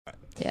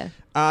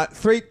Yeah.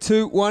 3,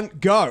 2, 1,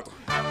 go.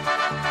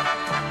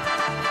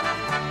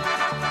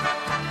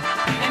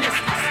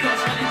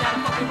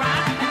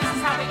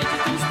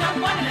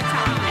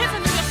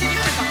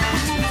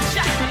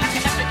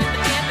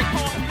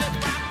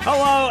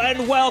 Hello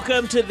and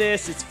welcome to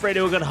this. It's Fred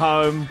who got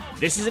home.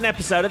 This is an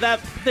episode of that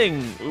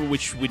thing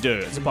which we do.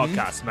 It's a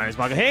podcast. My name is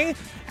Michael Hing,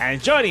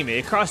 and joining me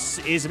across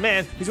is a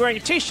man who's wearing a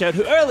t-shirt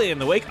who earlier in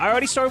the week I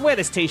already saw him wear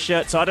this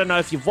t-shirt, so I don't know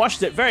if you've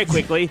washed it very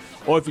quickly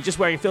or if you're just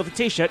wearing a filthy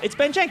t-shirt. It's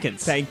Ben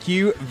Jenkins. Thank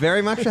you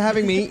very much for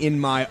having me in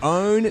my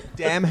own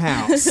damn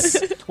house.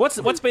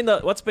 What's been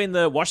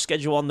the wash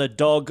schedule on the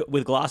dog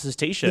with glasses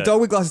t-shirt? The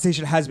dog with glasses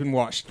t-shirt has been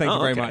washed. Thank you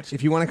very much.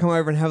 If you want to come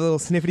over and have a little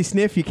sniffity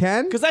sniff, you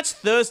can. Because that's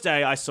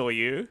Thursday I saw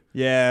you.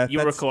 Yeah. You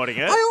were recording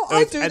it.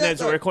 I do and that.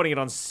 then we're recording it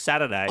on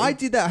Saturday. I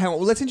did that. Hang on.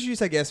 Well, let's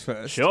introduce our guest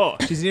first. Sure.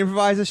 She's an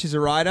improviser. She's a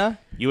writer.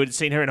 You had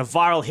seen her in a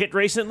viral hit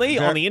recently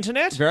on the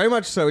internet. Very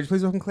much so. Would you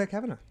please welcome Claire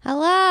Kavanagh?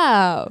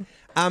 Hello.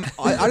 I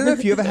don't know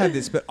if you ever had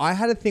this, but I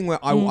had a thing where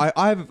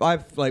I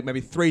have like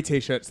maybe 3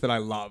 t-shirts that I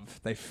love.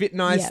 They fit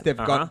nice. Yep. They've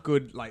got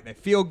good, like they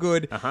feel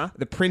good.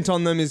 The print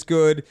on them is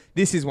good.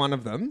 This is one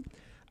of them.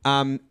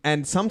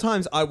 And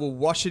sometimes I will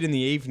wash it in the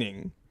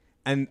evening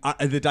and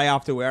the day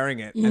after wearing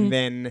it, and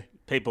then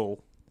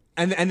People.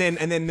 and then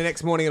the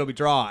next morning it'll be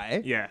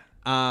dry. Yeah.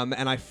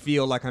 And I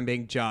feel like I'm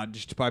being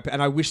judged by,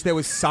 and I wish there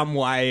was some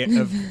way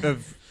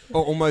of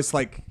almost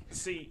like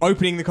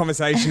opening the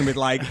conversation with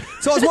like,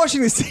 so I was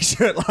watching this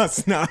t-shirt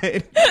last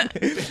night.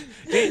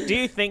 Do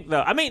you think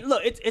though? I mean,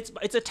 look,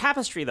 it's a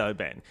tapestry though,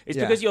 Ben. It's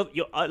because you're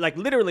like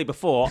literally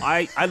before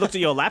I looked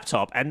at your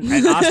laptop and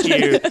asked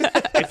you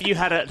if you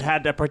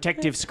had a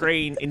protective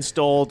screen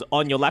installed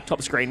on your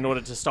laptop screen in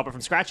order to stop it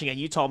from scratching, and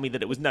you told me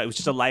that it was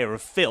just a layer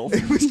of filth.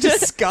 It was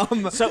just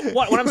scum. So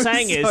what I'm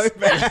saying so is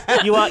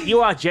bad.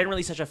 you are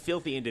generally such a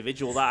filthy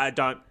individual that I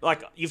don't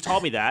like. You've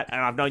told me that,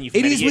 and I've known you for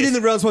It many is years. within the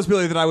realm of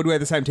possibility that I would wear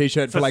the same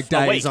t-shirt for like a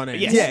days week. on end.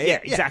 Yes. Yeah,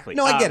 exactly.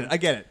 No, I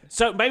get it.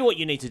 So maybe what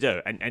you need to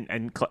do,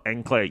 and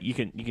Claire, you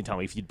can tell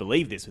me if you'd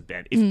believe this with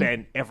Ben. If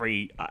Ben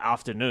every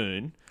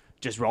afternoon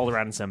just rolled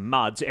around in some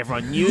mud, so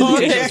everyone knew the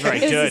t-shirt was very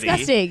It was dirty.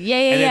 disgusting. Yeah.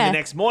 And then the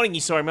next morning you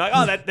saw him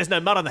like, there's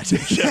no mud on that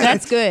t-shirt.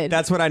 That's good.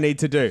 That's what I need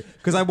to do,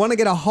 because I want to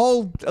get a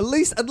whole, at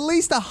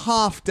least a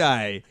half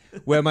day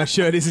where my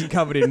shirt isn't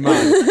covered in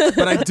mud.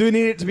 But I do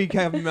need it to be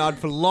covered in mud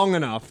for long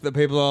enough that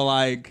people are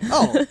like,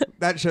 oh,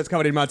 that shirt's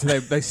covered in mud. So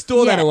they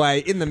store that away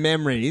in the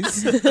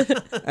memories.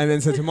 And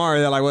then so tomorrow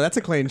they're like, well, that's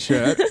a clean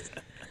shirt.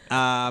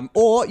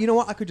 Or, you know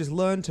what? I could just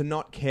learn to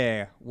not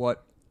care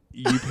what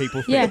you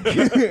people think.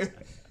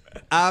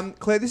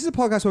 Claire, this is a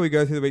podcast where we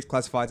go through the week's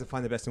classifieds and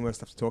find the best and worst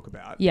stuff to talk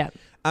about. Yeah.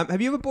 Have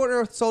you ever bought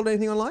or sold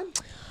anything online?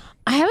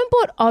 I haven't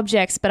bought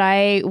objects, but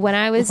when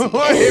I was... no, it's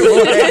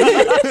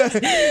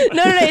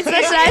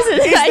much nicer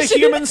than Is the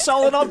human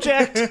soul an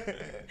object?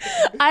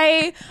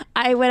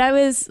 when I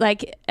was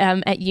like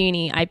at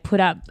uni, I put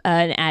up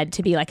an ad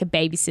to be like a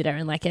babysitter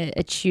and like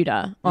a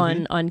tutor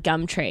on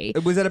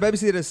Gumtree. Was that a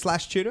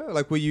babysitter / tutor?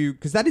 Like, were you?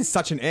 Because that is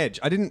such an edge.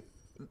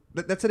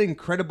 That's an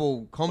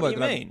incredible combo. What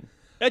do you mean?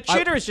 A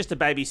tutor is just a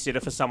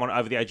babysitter for someone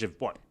over the age of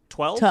what?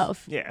 12?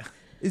 12. Yeah.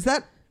 Is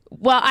that?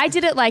 Well, I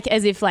did it like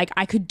as if like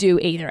I could do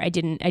either. I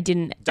didn't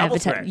Double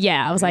advertise. threat.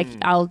 Yeah, I was like,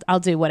 I'll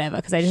do whatever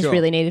because I just Sure.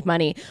 really needed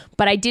money.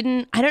 But I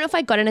don't know if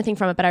I got anything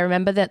from it, but I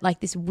remember that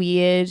like this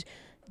weird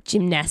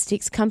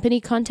gymnastics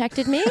company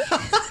contacted me.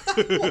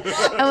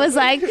 I was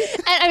like, and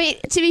I mean,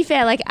 to be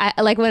fair, like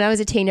when I was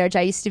a teenager,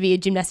 I used to be a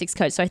gymnastics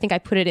coach, so I think I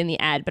put it in the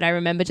ad. But I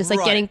remember just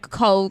like getting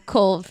cold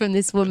called from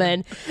this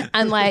woman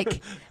and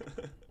like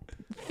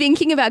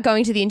thinking about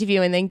going to the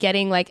interview and then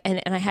getting like, and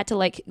I had to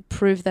like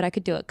prove that I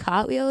could do a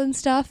cartwheel and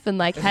stuff and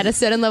like had a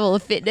certain level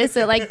of fitness.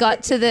 So like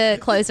got to the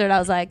closer and I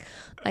was like,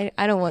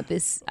 I don't want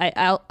this.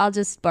 I'll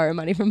just borrow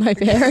money from my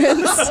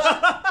parents.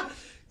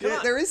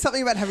 There is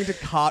something about having to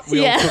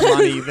cartwheel for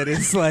money that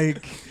is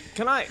like.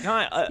 Can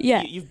I?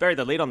 Yeah. You've buried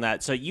the lead on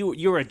that. So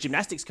you were a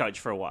gymnastics coach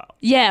for a while.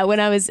 Yeah, when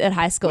I was at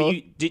high school.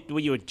 Were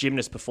you a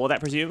gymnast before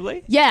that,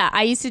 presumably? Yeah,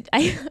 I used to.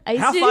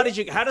 How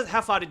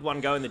far did one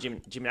go in the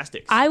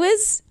gymnastics? I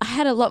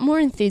had a lot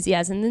more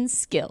enthusiasm than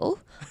skill.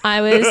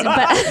 I was,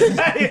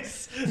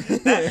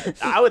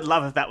 I would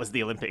love if that was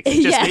the Olympics.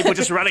 Just people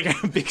just running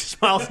around, big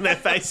smiles on their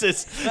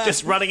faces,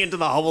 just running into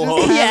the hobble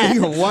hall.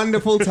 Having a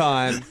wonderful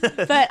time.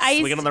 But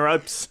swinging on the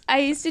ropes. I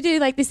used to do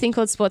like this thing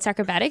called sports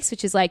acrobatics,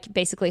 which is like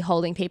basically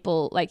holding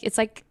people, like it's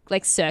like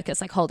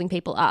circus, like holding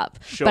people up.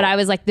 Sure. But I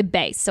was like the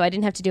base, so I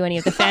didn't have to do any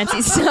of the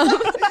fancy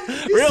stuff.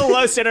 Real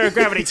low center of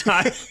gravity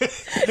time.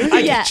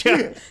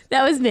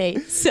 That was me.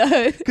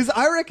 So Because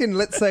I reckon,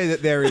 let's say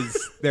that there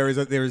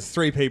is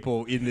 3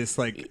 people in this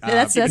like.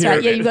 that's right.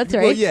 pyramid. Yeah, you got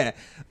 3. Well, yeah,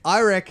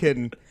 I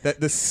reckon that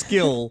the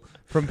skill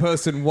from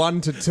person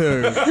 1 to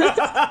 2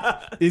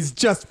 is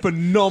just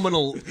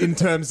phenomenal in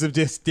terms of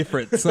just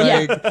difference. So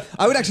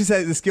I would actually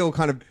say that the skill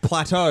kind of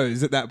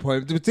plateaus at that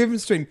point. The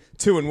difference between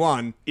 2 and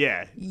 1,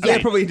 Yeah. they're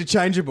probably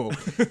interchangeable.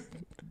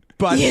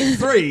 But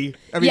 3,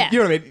 I mean, Yeah. you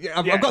know what I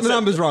mean? I've got the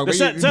numbers wrong. But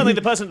Certainly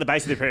the person at the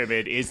base of the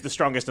pyramid is the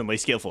strongest and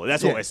least skillful.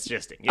 That's what Yeah. we're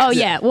suggesting. Oh Yes.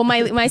 yeah. Well,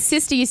 my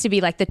sister used to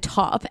be like the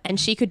top, and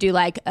she could do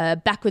like a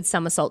backward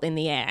somersault in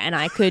the air, and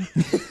I could,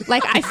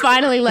 like, I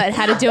finally learned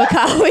how to do a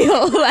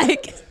cartwheel.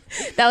 Like,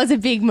 that was a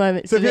big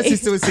moment So for if your me.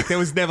 sister was sick, there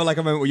was never like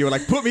a moment where you were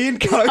like, put me in,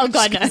 coach. Oh,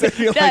 God, no. 'Cause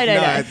you're No, like,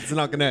 no. it's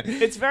not going to.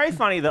 It's very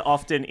funny that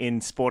often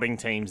in sporting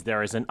teams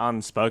there is an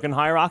unspoken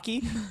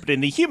hierarchy, but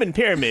in the human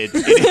pyramid,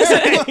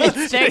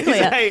 It's very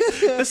clear.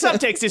 the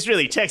subtext is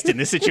really text in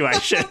this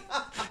situation.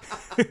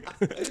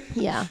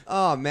 Yeah.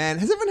 Oh, man.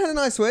 Has everyone had a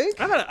nice week?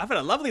 I've had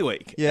a lovely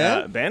week,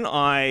 Yeah? Ben.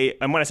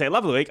 And when I say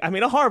lovely week, I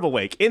mean a horrible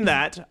week. In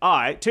that,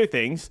 two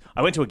things.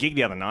 I went to a gig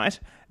the other night,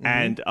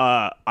 and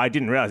I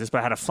didn't realize this, but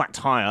I had a flat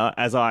tire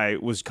as I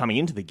was coming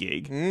into the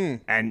gig.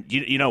 And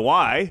you know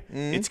why?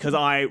 It's because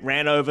I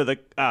ran over the.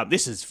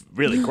 This is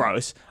really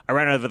gross. I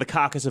ran over the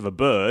carcass of a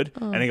bird,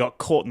 and it got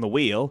caught in the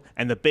wheel,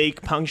 and the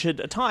beak punctured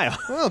a tire.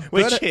 Well,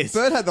 which Bird, is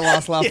Bird had the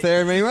last laugh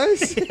there,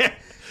 anyways. Yeah.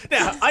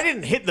 Now, I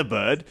didn't hit the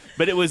bird,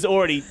 but it was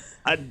already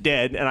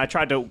dead, and I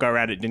tried to go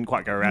around it. Didn't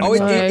quite go around Oh,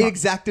 it. it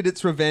exacted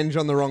its revenge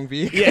on the wrong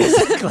vehicle. Yeah,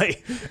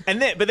 exactly.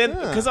 But then,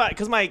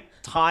 because my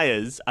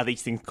tires are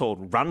these things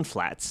called run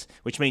flats,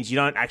 which means you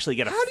don't actually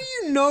get a. How do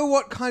you know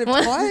what kind of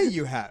tire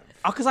you have?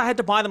 Oh, because I had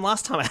to buy them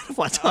last time I had a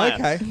flat tire.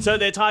 Okay. So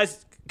they're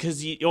tires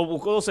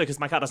also because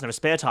my car doesn't have a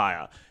spare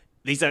tire.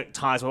 These are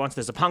tires where once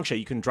there's a puncture,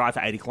 you can drive for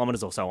 80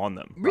 kilometres or so on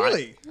them. right?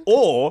 Really?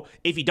 Or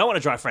if you don't want to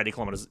drive for 80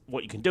 kilometres,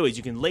 what you can do is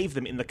you can leave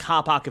them in the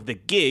car park of the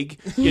gig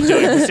you're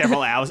doing for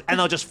several hours, and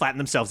they'll just flatten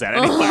themselves out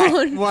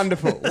anyway.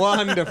 Wonderful.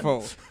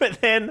 Wonderful.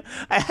 But then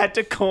I had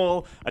to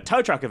call a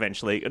tow truck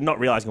eventually, not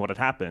realising what had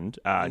happened,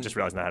 just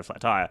realising I had a flat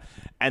tyre.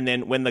 And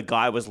then when the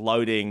guy was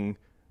loading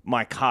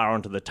my car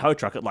onto the tow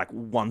truck at like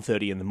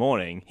 1:30 in the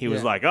morning, he was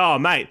Yeah. like, "Oh,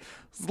 mate,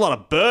 there's a lot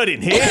of bird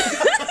in here."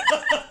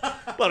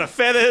 A lot of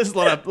feathers, a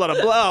lot of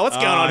blow. What's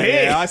going on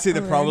here? Yeah, I see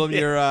the problem.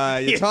 Your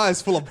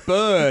tire's full of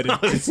bird.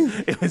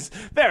 It was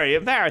very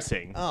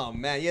embarrassing. Oh,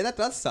 man. Yeah, that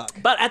does suck.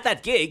 But at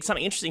that gig,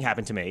 something interesting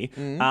happened to me.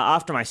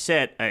 After my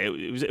set,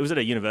 it was at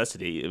a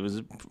university. It was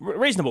a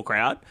reasonable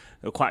crowd.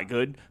 They were quite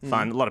good,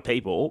 fun, a lot of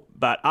people.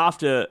 But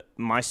after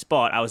my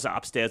spot, I was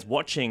upstairs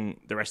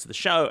watching the rest of the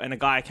show, and a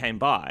guy came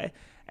by.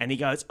 And he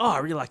goes, "Oh, I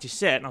really liked your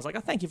set." And I was like, "Oh,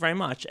 thank you very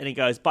much." And he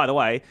goes, "By the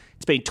way,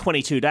 it's been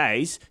 22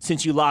 days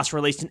since you last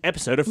released an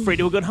episode of Free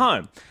to a Good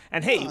Home."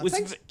 And he was...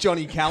 Thanks,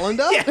 Johnny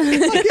Calendar.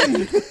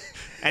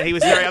 And he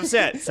was very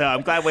upset. So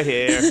I'm glad we're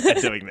here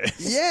and doing this.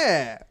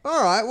 Yeah.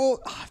 All right.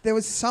 Well, there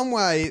was some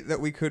way that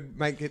we could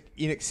make it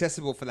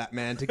inaccessible for that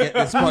man to get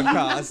this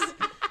podcast.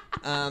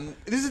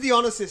 This is the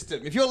honor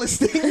system. If you're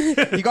listening,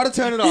 you got to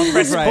turn it off. I'm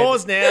Press afraid.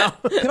 pause now.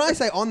 Can I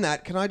say on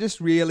that, can I just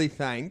really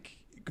thank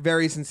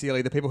very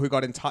sincerely the people who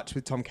got in touch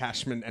with Tom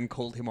Cashman and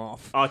called him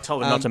off. I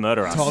told him not to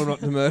murder us. Told him not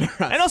to murder us.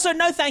 And also,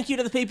 no thank you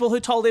to the people who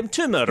told him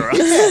to murder us.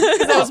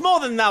 There was more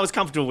than I was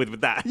comfortable with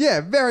that.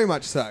 Yeah, very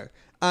much so.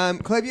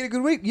 Claire, you had a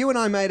good week. You and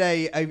I made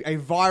a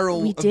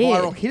viral We did.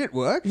 viral hit at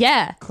work.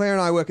 Yeah. Claire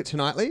and I work at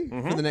Tonightly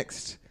for the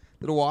next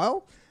little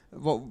while.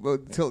 Well,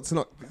 till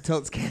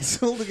it's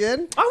cancelled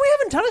again. Oh, we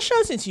haven't done a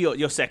show since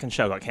your second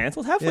show got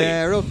cancelled, have we?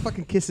 Yeah, real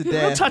fucking kiss of Real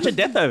death. touch of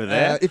death over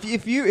there.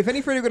 If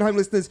any Free to Good Home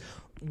listeners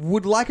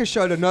would like a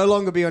show to no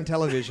longer be on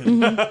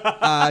television,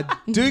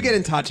 do get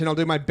in touch and I'll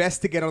do my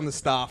best to get on the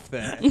staff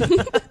there.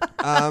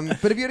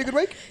 But have you had a good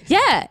week?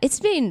 Yeah, it's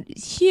been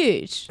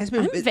huge. It's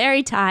been- I'm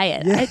very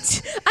tired. Yeah. I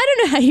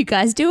don't know how you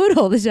guys do it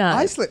all the time.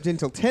 I slept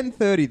until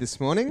 10:30 this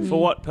morning. For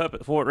what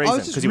purpose? For what reason? I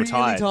was just Because you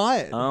were really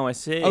tired. Oh, I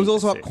see. I was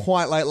also I up see.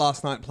 quite late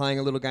last night playing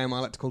a little game I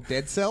like to call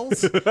Dead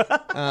Cells.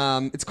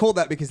 It's called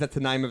that because that's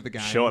the name of the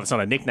game. Sure, that's not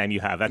a nickname you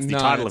have. That's the No,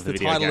 title it's of the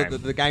video title game.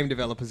 of the game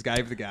developers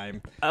gave the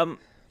game.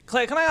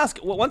 Claire, can I ask?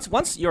 Well,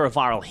 once you're a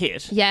viral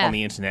hit Yeah. on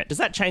the internet, does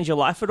that change your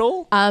life at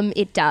all?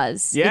 It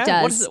does. Yeah. It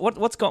does.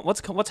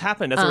 What's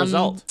happened as a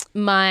result?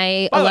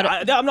 My By a the lot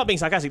way, of, I'm not being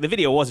sarcastic. The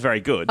video was very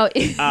good. Oh.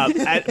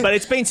 But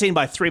it's been seen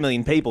by 3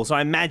 million people, so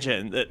I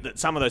imagine that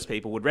some of those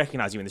people would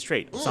recognise you in the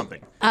street or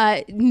something.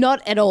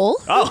 not at all.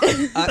 Oh,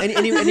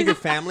 Any of your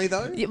family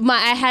though?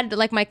 I had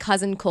my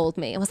cousin called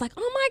me. I was like,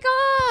 "Oh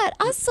my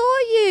god, I saw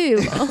you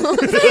on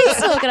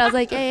Facebook," and I was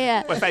like,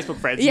 "Yeah, we're Facebook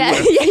friends. yeah,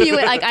 You yeah." You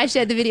were like, I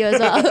shared the video as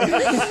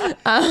well.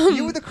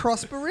 You were the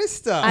cross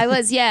barista. I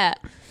was, yeah.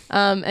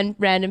 And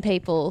random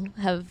people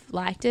have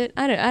liked it.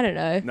 I don't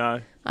know.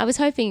 No. I was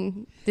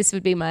hoping this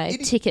would be my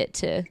ticket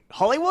to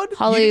Hollywood? You didn't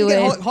Hollywood.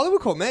 get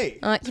Hollywood called me.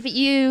 Yeah, but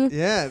you.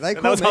 Yeah, they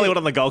called That was me. Hollywood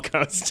on the Gold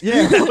Coast.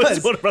 Yeah, that it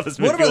was Warner Brothers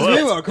Warner Brothers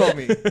Movie Movie called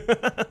me.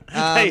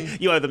 Hey,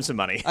 you owe them some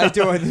money. I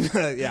do.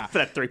 Yeah. For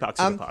that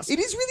 $3 in the past. It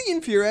is really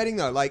infuriating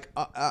though. Like,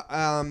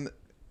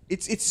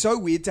 it's so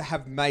weird to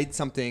have made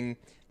something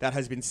that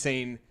has been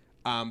seen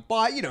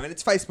by and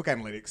it's Facebook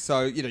analytics.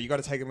 So you got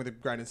to take them with a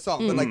grain of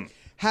salt. But like,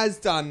 has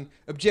done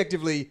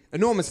objectively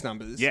enormous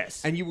numbers.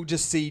 Yes. And you will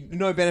just see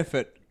no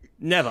benefit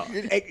Never.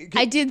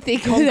 I did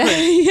think of Conference.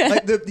 that. Yeah.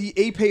 Like the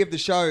EP of the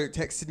show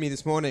texted me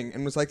this morning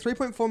and was like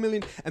 3.4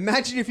 million.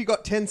 Imagine if you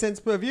got 10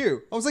 cents per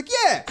view. I was like,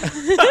 yeah.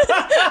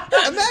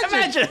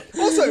 Imagine.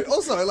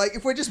 Also, like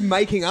if we're just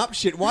making up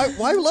shit, why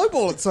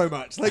lowball it so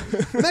much? Like,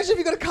 imagine if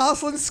you got a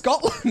castle in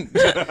Scotland.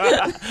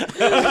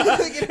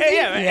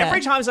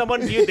 Every time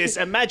someone viewed this,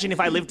 imagine if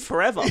I lived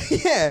forever.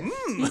 Yeah.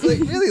 Like,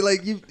 really,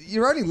 like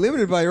you're only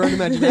limited by your own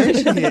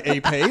imagination here,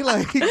 EP.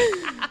 Like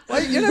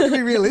you don't have to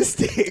be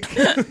realistic.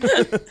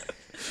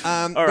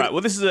 All right.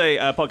 Well, this is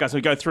a podcast where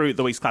we go through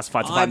the week's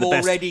classifieds to find the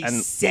best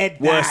and said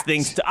worst that.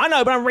 things. I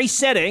know, but I'm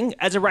resetting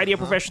as a radio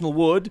professional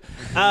would.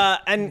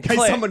 And In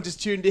case someone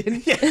just tuned in.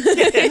 in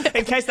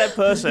case that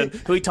person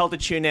who he told to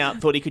tune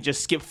out thought he could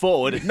just skip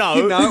forward.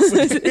 No.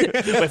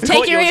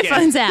 Take your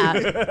earphones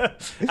out.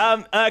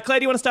 Claire,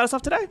 do you want to start us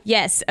off today?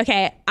 Yes.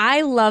 Okay.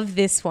 I love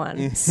this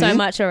one so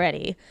much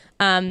already.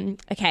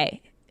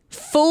 Okay.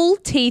 Full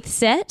teeth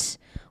set,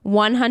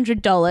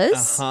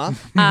 $100.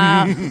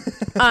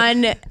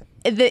 On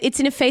it's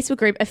in a Facebook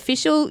group,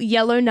 Official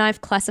Yellowknife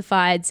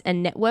Classifieds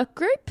and Network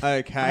Group.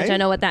 Okay. I don't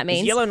know what that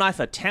means. Is Yellowknife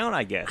a town,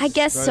 I guess? I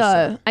guess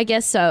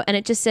so. And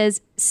it just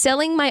says,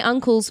 selling my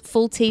uncle's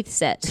full teeth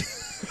set.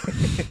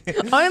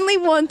 Only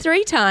worn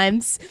 3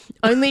 times.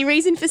 Only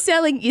reason for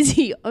selling is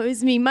he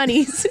owes me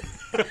monies.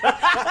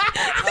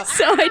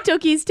 So I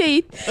took his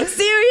teeth.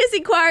 Serious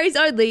inquiries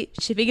only.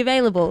 Shipping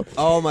available.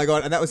 Oh my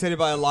God. And that was headed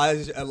by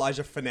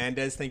Elijah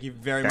Fernandez. Thank you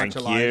very much, Thank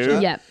Elijah.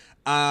 you. Yep.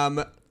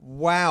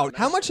 Wow.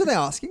 How much are they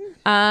asking?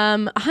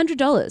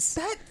 $100.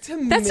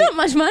 That's not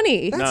much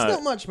money. That's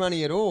not much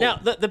money at all. Now,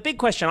 the big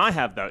question I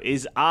have, though,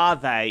 is are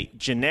they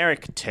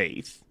generic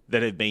teeth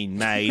that have been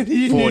made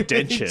for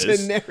dentures?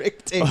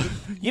 Generic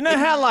teeth. You know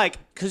how,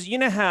 because you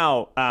know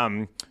how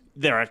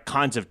there are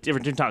kinds of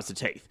different types of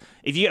teeth.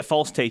 If you get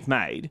false teeth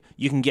made,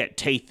 you can get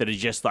teeth that are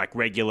just like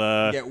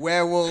regular. Get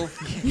werewolf,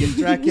 get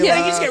Dracula. Yeah,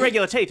 you just get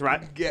regular teeth,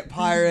 right? Get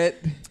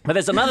pirate. But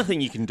there's another thing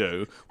you can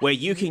do where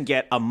you can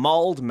get a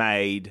mold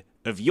made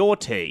of your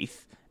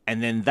teeth,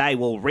 and then they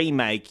will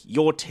remake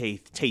your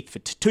tooth for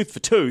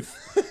tooth.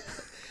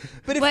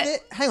 But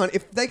hang on,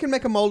 if they can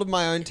make a mold of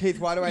my own teeth,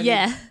 why do I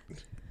need...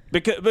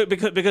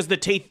 Because the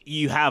teeth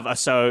you have are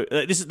so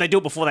they do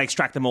it before they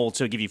extract them all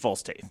to give you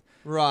false teeth.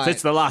 Right. So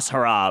it's the last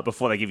hurrah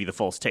before they give you the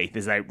false teeth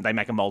is they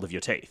make a mold of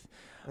your teeth.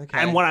 Okay.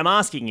 And what I'm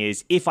asking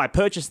is, if I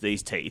purchase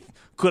these teeth,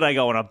 could I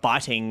go on a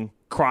biting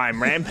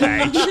crime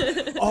rampage?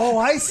 Oh,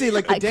 I see,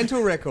 like the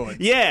dental record.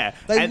 Yeah.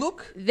 They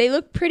look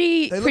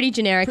pretty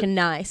generic and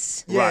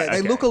nice. Yeah, Right, they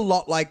okay. look a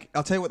lot like,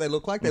 I'll tell you what they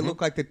look like. They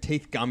look like the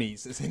teeth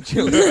gummies,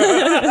 essentially.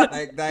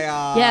 Like they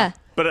are... Yeah.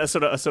 But a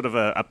sort of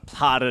a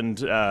hardened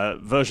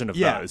version of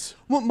those.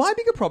 Well, my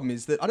bigger problem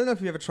is that I don't know if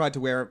you've ever tried to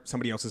wear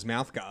somebody else's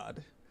mouth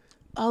guard.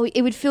 Oh,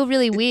 it would feel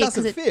really weird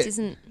doesn't because it fit.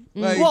 doesn't...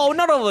 Like, Well,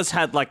 not all of us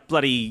had like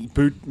bloody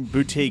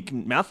boutique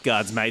mouth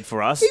guards made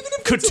for us. Even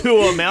if it's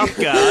Couture mouth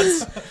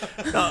guards.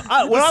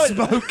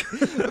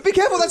 Be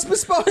careful, that's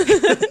bespoke.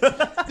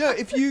 No,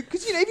 if you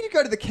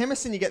go to the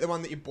chemist and you get the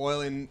one that you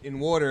boil in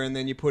water and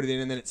then you put it in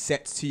and then it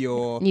sets to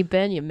your... You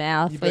burn your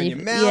mouth. You burn your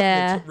mouth,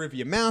 Yeah. the roof of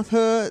your mouth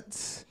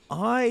hurts.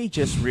 I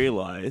just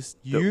realised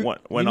that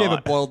when you never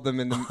boiled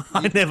them in the...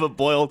 I never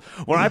boiled.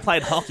 When I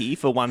played hockey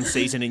for one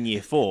season in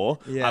year 4,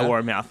 Yeah. I wore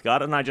a mouth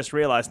guard, and I just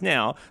realised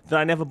now that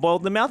I never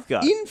boiled the mouth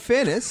guard. In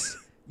fairness,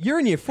 you're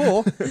in year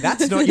 4.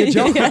 That's not your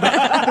job.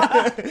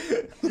 I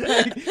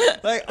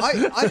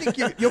think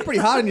you're pretty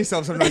hard on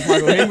yourself sometimes,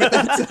 Michael. But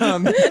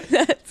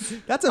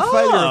that's a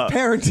failure of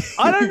parenting.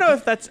 I don't know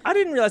if that's... I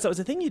didn't realise that was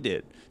a thing you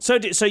did. So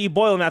you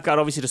boil a mouth guard,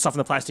 obviously, to soften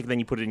the plastic, and then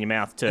you put it in your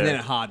mouth to... And then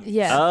it hardens.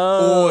 Yeah.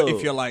 Oh. Or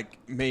if you're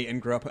like me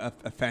and grew up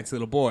a fancy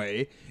little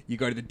boy, you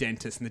go to the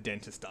dentist and the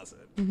dentist does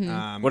it.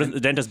 What if the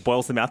dentist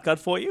boils the mouth guard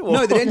for you? Or?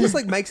 No, the dentist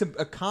makes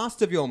a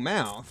cast of your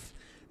mouth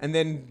and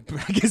then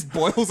I guess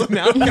boils a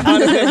mouth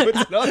guard and then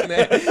puts it on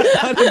there.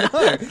 I don't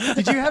know.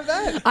 Did you have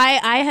that?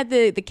 I had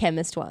the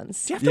chemist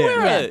ones. Do you have to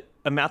wear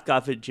a mouth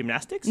guard for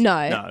gymnastics?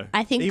 No.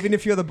 I think... Even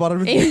if you're the bottom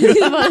of the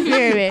the bottom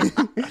pyramid.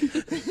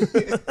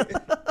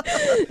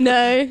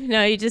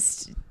 No, you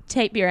just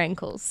tape your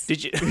ankles.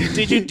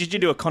 Did you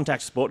do a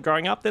contact sport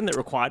growing up then that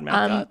required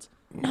mouth guards?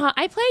 No,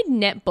 I played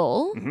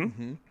netball,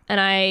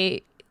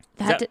 and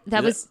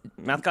that was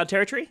mouth guard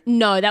territory.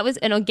 no, that was,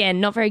 and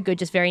again, not very good,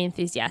 just very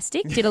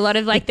enthusiastic. Did a lot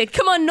of like the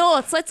come on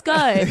Norths, let's go.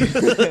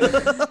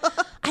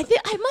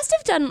 I must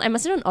have done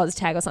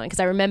OzTag or something because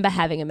I remember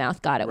having a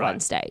mouth guard at one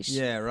stage.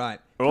 Yeah, right.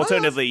 Or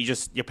alternatively,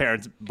 your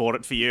parents bought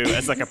it for you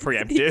as like a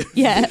preemptive.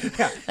 Yeah.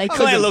 Like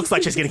Claire looks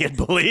like she's going to get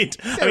bullied.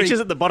 I mean,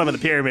 she's at the bottom of the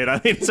pyramid. I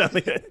mean,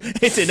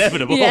 it's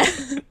inevitable. Yeah.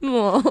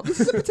 More.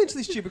 This is a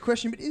potentially stupid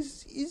question, but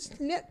is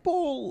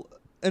netball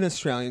an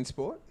Australian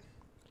sport?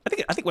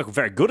 I think we're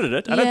very good at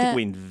it. I don't Yeah. think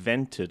we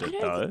invented it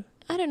though.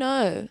 I don't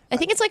know. I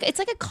think it's like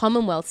a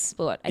Commonwealth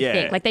sport. I Yeah.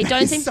 think like they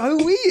don't seem. It's so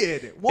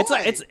weird.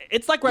 Why?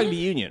 It's like rugby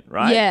union,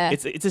 right? Yeah.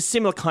 It's a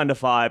similar kind of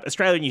vibe.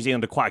 Australia and New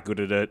Zealand are quite good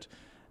at it.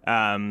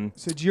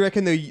 So do you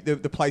reckon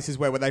the places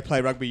where they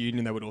play rugby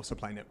union, they would also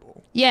play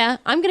netball? Yeah,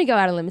 I'm going to go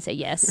out on a limb and say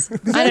yes.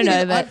 I don't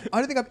know, but... I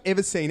don't think I've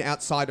ever seen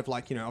outside of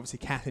obviously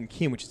Kath and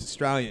Kim, which is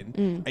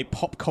Australian, a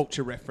pop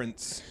culture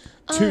reference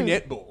to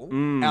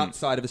netball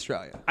outside of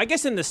Australia. I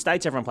guess in the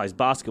States, everyone plays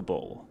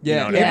basketball.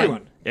 Yeah, what I mean?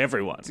 everyone.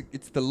 Everyone.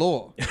 It's the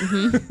law.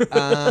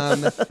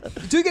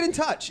 Do get in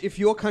touch if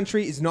your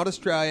country is not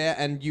Australia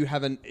and you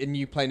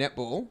play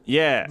netball.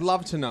 Yeah.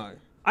 Love to know.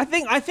 I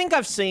think I've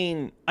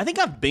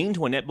been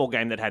to a netball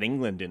game that had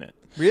England in it.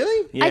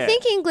 Really? Yeah. I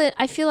think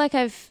I feel like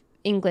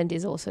England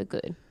is also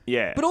good.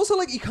 Yeah. But also,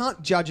 you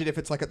can't judge it if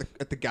it's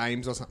at the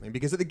games or something,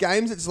 because at the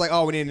games it's we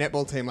need a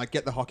netball team.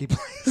 Get the hockey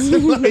players.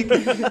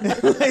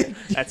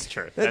 That's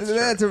true.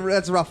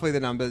 That's roughly the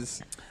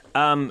numbers.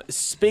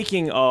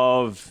 Speaking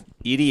of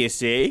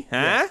idiocy,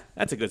 huh?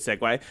 That's a good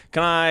segue.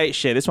 Can I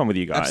share this one with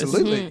you guys?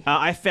 Absolutely.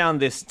 I found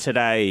this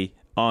today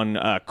on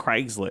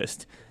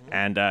Craigslist,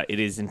 and it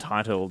is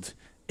entitled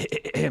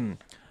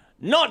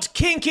 "Not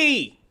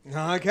Kinky."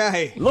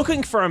 Okay.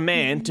 Looking for a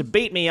man to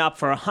beat me up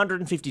for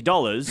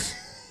 $150.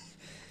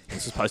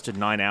 This was posted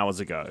 9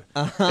 hours ago.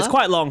 It's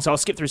quite long, so I'll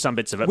skip through some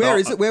bits of it. Where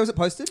is it? Where was it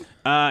posted?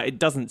 It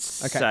doesn't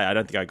say. I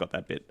don't think I got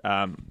that bit.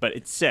 But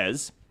it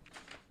says,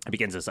 it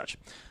begins as such.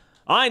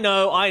 I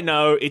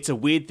know, it's a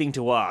weird thing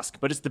to ask,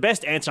 but it's the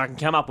best answer I can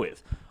come up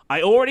with.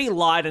 I already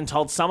lied and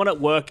told someone at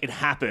work it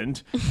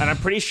happened, and I'm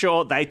pretty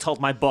sure they told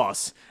my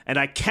boss, and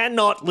I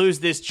cannot lose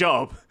this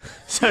job.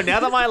 So now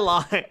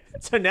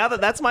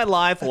that that's my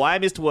lie for why I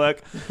missed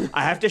work,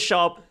 I have to show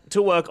up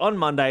to work on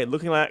Monday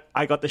looking like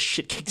I got the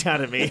shit kicked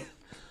out of me.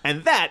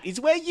 And that is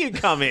where you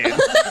come in.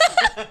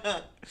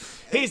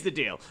 Here's the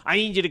deal. I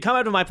need you to come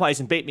over to my place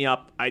and beat me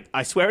up.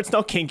 I swear it's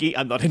not kinky.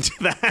 I'm not into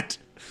that.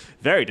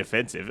 Very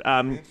defensive.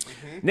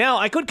 Now,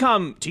 I could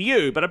come to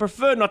you, but I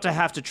prefer not to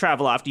have to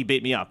travel after you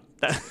beat me up.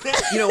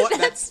 You know what?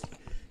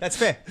 That's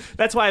fair.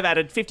 That's why I've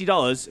added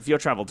 $50 for your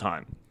travel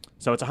time.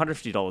 So it's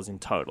 $150 in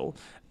total.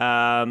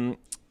 We're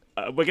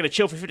going to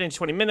chill for 15 to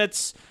 20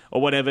 minutes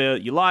or whatever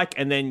you like,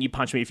 and then you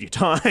punch me a few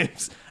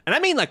times. And I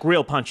mean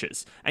real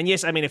punches. And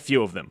yes, I mean a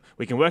few of them.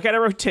 We can work out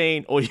a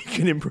routine, or you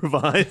can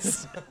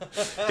improvise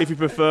if you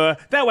prefer.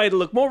 That way it'll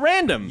look more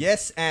random.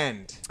 Yes,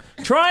 and.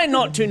 Try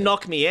not to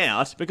knock me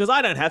out because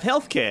I don't have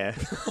healthcare.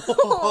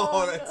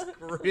 Oh, that's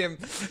grim.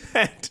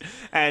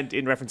 And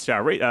in reference to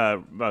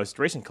our most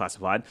recent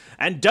classified,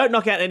 and don't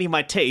knock out any of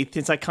my teeth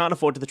since I can't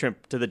afford the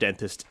trip to the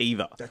dentist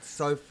either. That's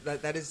so.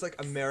 That is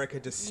America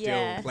distilled.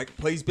 Yeah.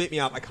 Please beat me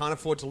up. I can't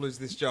afford to lose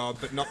this job,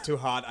 but not too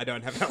hard. I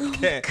don't have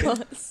healthcare.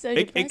 God, it's so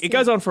It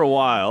goes on for a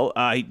while.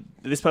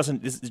 This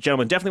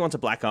gentleman definitely wants a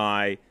black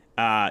eye.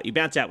 You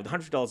bounce out with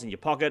 $100 in your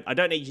pocket. I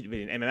don't need you to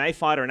be an MMA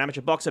fighter or an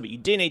amateur boxer, but you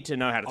do need to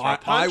know how to throw a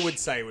punch. I would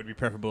say it would be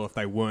preferable if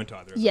they weren't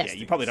either of those Yes. Yeah,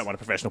 you probably don't want a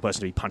professional person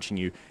to be punching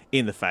you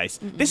in the face.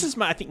 Mm-mm. This is,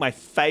 I think, my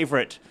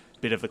favourite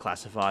bit of the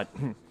classified.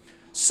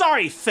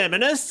 Sorry,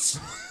 feminists,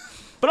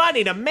 but I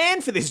need a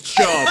man for this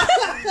job.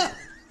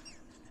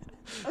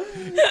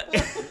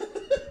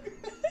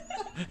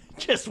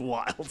 Just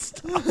wild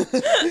stuff.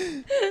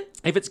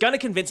 If it's going to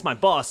convince my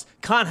boss,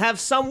 can't have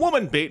some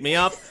woman beat me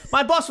up.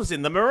 My boss was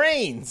in the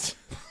Marines.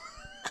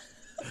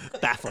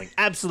 Baffling.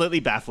 Absolutely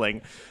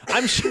baffling.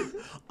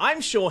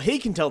 I'm sure he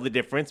can tell the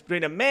difference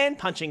between a man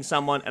punching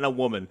someone and a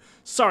woman.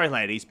 Sorry,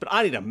 ladies, but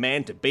I need a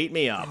man to beat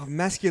me up. Oh,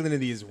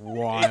 masculinity is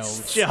wild.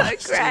 It's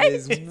just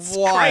It's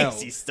wild.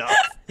 crazy stuff.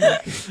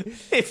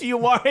 If you're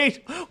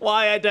worried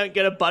why I don't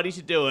get a buddy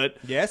to do it,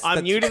 Yes,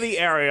 I'm new to the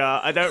area.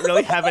 I don't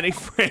really have any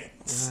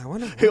friends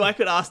who I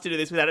could ask to do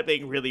this without it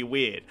being really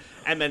weird.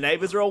 And my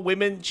neighbours are all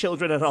women,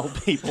 children, and old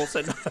people,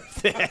 so no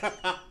fair.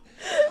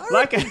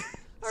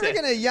 I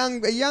reckon a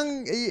young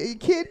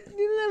kid,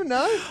 you never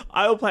know.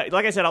 I'll pay you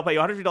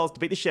 $150 to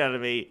beat the shit out of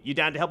me. You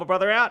down to help a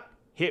brother out?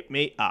 Hit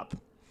me up.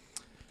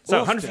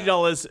 So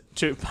 $150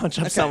 to punch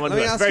up someone who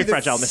has very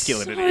fragile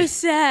masculinity. So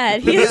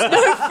sad. He has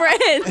no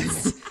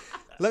friends.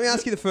 Let me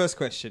ask you the first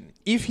question.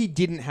 If he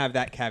didn't have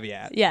that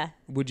caveat, Yeah.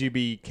 would you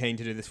be keen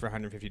to do this for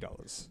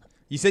 $150?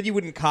 You said you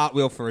wouldn't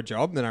cartwheel for a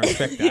job, then I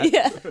respect that.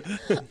 Yeah.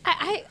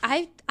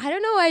 I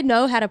don't know. I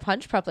know how to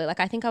punch properly.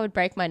 I think I would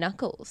break my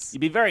knuckles. You'd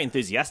be very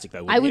enthusiastic,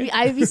 though, wouldn't you?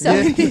 I would be so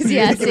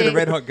enthusiastic. Give it a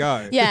red hot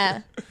go.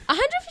 Yeah.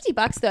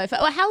 $150 though.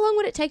 How long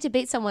would it take to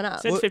beat someone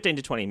up? So it's 15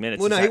 to 20 minutes.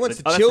 Well, no, he wants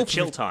to that's chill the for-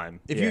 chill time.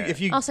 If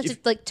you Also,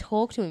 to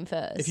talk to him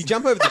first. if you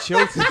jump over the chill,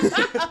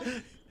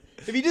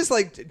 if you just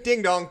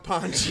ding dong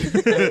punch,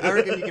 I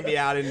reckon you can be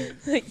out in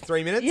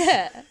 3 minutes.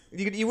 Yeah.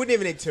 You wouldn't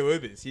even need 2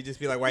 Ubers. You'd just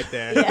be wait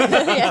there.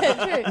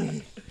 Yeah,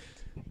 true.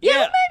 Yeah,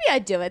 well, maybe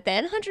I'd do it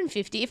then.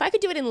 150. If I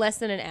could do it in less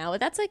than an hour,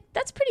 that's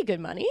pretty good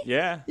money.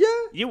 Yeah.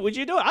 Yeah. Would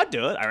you do it? I'd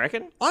do it, I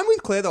reckon. I'm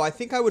with Claire though. I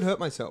think I would hurt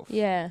myself.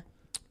 Yeah.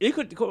 You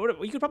could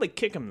probably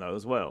kick him, though,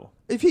 as well.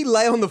 If he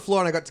lay on the floor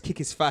and I got to kick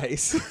his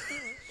face.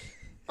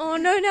 Oh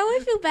no! Now I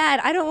feel bad.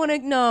 I don't want to.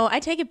 No, I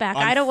take it back.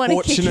 I don't want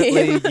to kick him.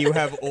 Unfortunately, you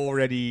have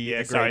already Yeah,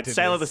 agreed sorry, to it's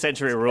Sale of the this.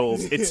 Century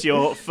rules. It's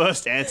your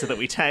first answer that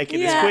we take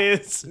in Yeah.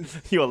 this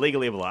quiz. You are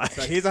legally obliged.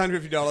 So here's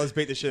 $150.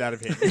 Beat the shit out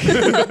of him.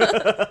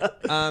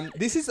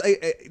 This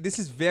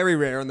is very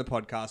rare on the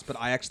podcast, but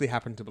I actually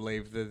happen to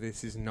believe that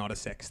this is not a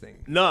sex thing.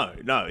 No.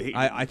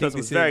 I think was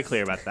this very is-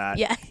 clear about that.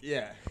 Yeah.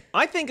 Yeah.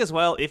 I think as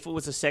well, if it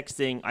was a sex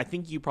thing, I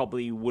think you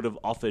probably would have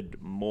offered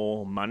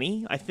more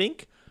money. I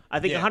think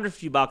Yeah.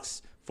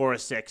 $150 for a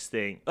sex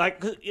thing, like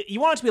 'cause you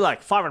want it to be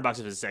like $500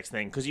 if it's a sex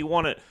thing, because you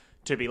want it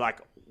to be like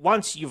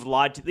once you've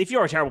lied. If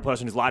you're a terrible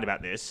person who's lied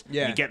about this,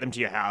 Yeah. you get them to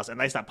your house and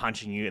they start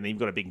punching you, and then you've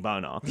got a big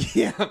boner.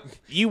 Yeah.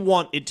 You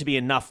want it to be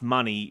enough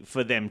money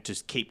for them to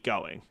keep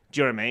going.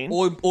 Do you know what I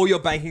mean? Or you're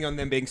banking on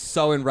them being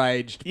so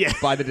enraged Yeah.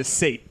 by the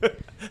deceit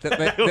that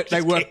they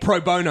just work keep-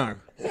 pro bono.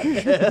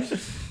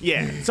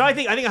 Yeah. So I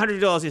think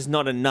 $150 is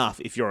not enough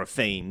if you're a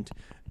fiend.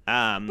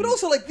 But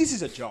also, like, this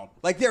is a job.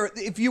 Like,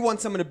 if you want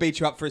someone to beat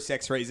you up for a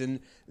sex reason,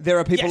 there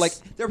are people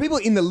Yes. there are people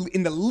in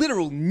the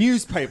literal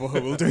newspaper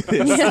who will do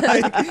this.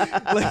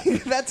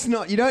 like, that's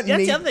not. You don't That's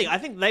need. the other thing. I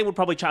think they would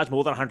probably charge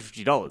more than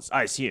 $150.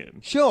 I assume.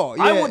 Sure.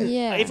 Yeah. I wouldn't.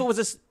 Yeah. If it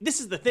was this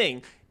is the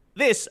thing.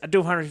 I'd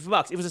do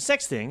 $150. If it was a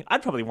sex thing,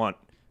 I'd probably want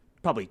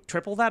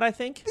triple that. I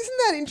think. Isn't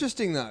that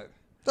interesting though?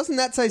 Doesn't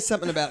that say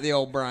something about the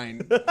old brain?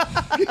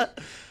 Because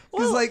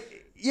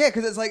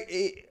it's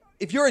like.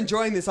 If you're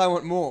enjoying this, I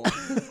want more,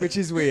 which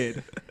is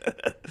weird.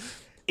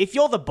 If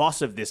you're the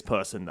boss of this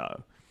person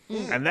though,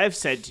 and they've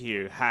said to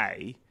you,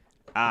 "Hey,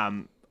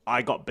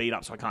 I got beat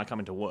up, so I can't come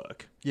into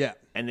work," Yeah.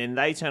 and then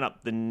they turn up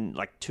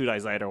like 2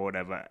 days later or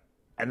whatever,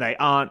 and they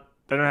don't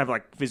have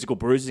like physical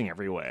bruising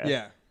everywhere.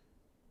 Yeah.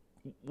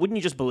 Wouldn't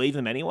you just believe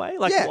them anyway?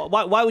 Like, Yeah.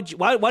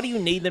 why do you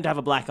need them to have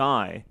a black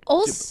eye?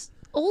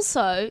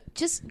 Also,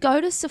 just go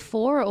to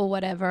Sephora or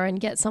whatever and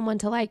get someone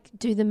to like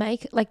do the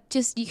make. Like,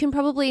 just you can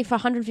probably for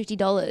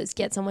 $150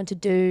 get someone to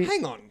do.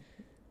 Hang on.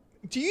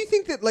 Do you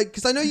think that, like,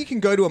 because I know you can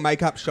go to a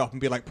makeup shop and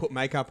be like, put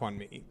makeup on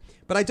me,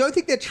 but I don't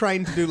think they're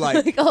trained to do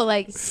like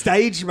like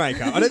stage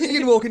makeup. I don't think you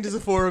can walk into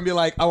Sephora and be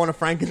like, I want a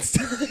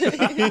Frankenstein.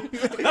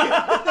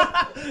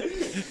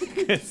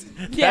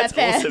 Yeah, That's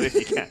fair. awesome if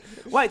you can.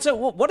 Wait, so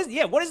what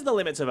is the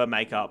limits of a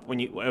makeup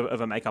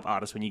of a makeup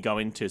artist when you go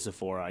into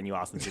Sephora and you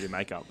ask them to do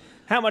makeup?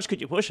 How much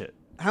could you push it?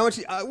 How much?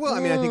 Well,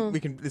 I mean, I think we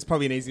can. There's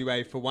probably an easy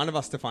way for one of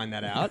us to find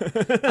that out.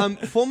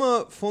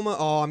 Former.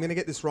 Oh, I'm going to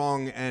get this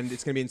wrong, and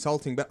it's going to be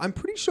insulting, but I'm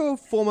pretty sure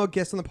former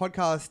guest on the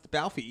podcast,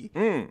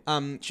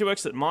 Balfi. She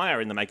works at Maya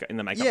in the makeup Yeah,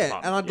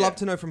 department. and I'd love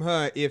to know from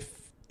her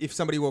if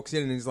somebody walks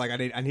in and is like,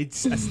 I need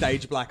a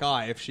stage black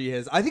eye. If she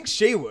has, I think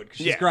she would. 'Cause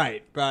she's Yeah.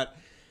 great, but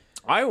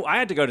I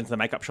had to go into the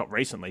makeup shop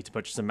recently to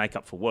purchase some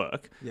makeup for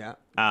work. yeah,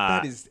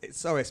 that is it's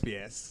so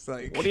SBS.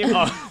 Like, What do you?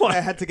 Oh, what? I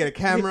had to get a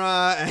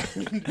camera.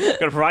 And Got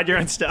to provide your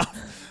own stuff.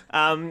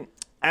 And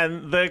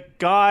the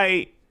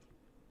guy,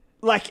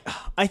 like,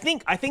 I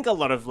think a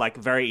lot of like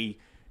very.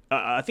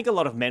 I think a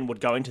lot of men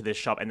would go into this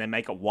shop and then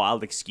make up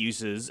wild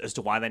excuses as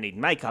to why they need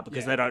makeup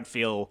because they don't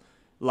feel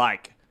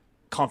like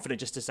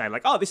confident just to say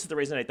like, oh, this is the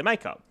reason I need the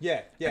makeup.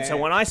 Yeah. And so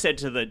when I said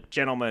to the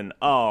gentleman,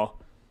 oh,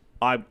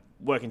 I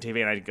work in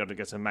TV and I got to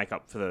get some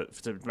makeup to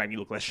make me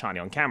look less shiny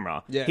on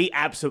camera, Yeah. he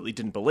absolutely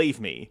didn't believe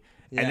me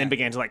Yeah. and then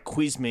began to like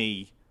quiz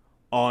me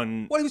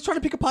on. Well, he was trying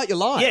to pick apart your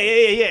lie.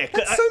 Yeah.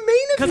 That's so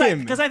mean of him.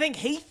 Because I think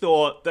he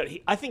thought that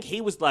I think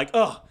he was like,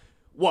 oh,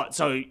 what?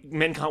 So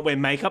men can't wear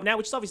makeup now?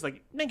 Which is obviously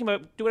like, men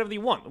can do whatever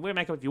you want. Wear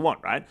makeup if you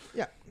want, right?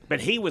 Yeah.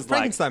 But he was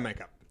Frankenstein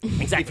makeup.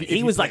 exactly. if He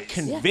you was like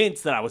please.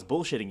 convinced that I was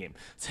bullshitting him.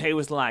 So he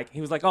was like,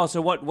 oh, so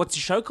what's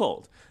your show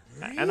called?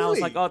 And I was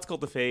like, Really? oh, it's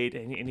called The Feed.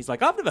 And he's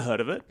like, I've never heard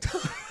of it.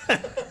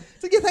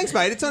 It's like, yeah, thanks,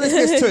 mate. It's on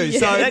SBS too.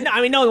 So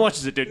I mean, no one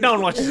watches it, dude. No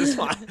one watches it. It's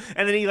fine.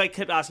 And then he like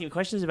kept asking me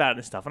questions about it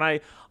and stuff.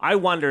 And I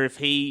wonder if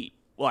he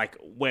like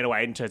went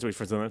away and turned to his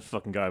friends and went,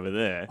 fucking go over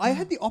there. I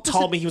had the opposite.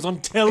 Told me he was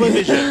on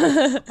television.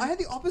 I had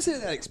the opposite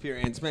of that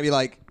experience maybe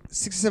like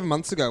 6 or 7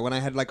 months ago when I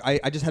had like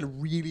I just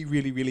had really,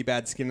 really, really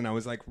bad skin and I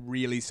was like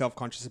really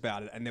self-conscious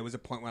about it. And there was a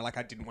point where like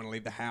I didn't want to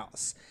leave the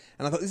house.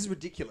 And I thought, this is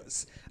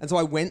ridiculous. And so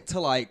I went to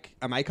like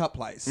a makeup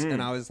place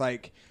and I was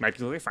like, Maybe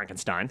look like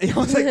Frankenstein. I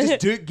was like,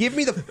 just give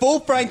me the full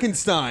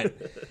Frankenstein.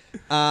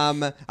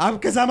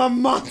 Because I'm a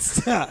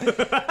monster.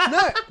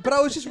 No, but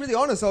I was just really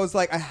honest. I was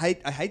like, I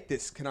hate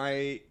this. Can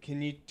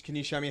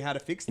you show me how to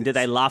fix this? And did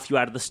they laugh you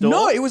out of the store?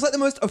 No, it was like the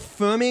most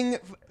affirming,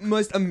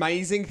 most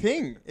amazing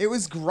thing. It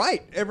was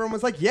great. Everyone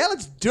was like, yeah,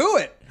 let's do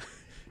it.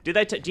 Did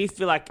they? Do you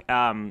feel like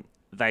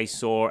they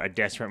saw a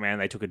desperate man?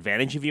 They took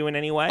advantage of you in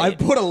any way? I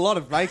put a lot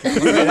of makeup.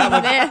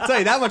 I'll tell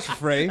you that much for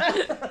free.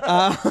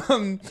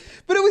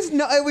 But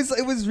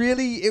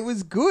it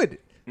was good.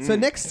 So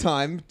next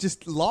time,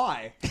 just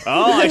lie.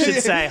 Oh, I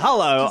should say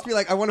hello. Just be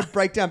like, I want to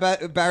break down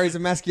barriers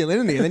of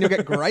masculinity, and then you'll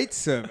get great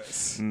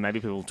service. Maybe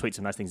people will tweet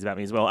some nice things about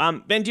me as well.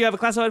 Ben, do you have a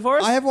classified for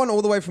us? I have one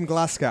all the way from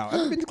Glasgow.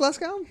 Have you been to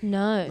Glasgow?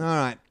 No. All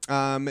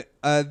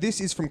right.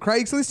 This is from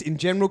Craigslist in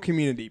general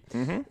community.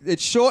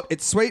 It's short,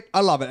 it's sweet,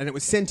 I love it. And it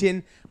was sent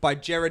in by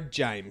Jared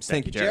James.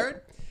 Thank you, you,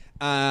 Jared.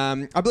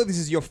 I believe this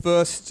is your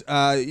first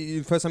time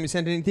you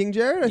sent anything,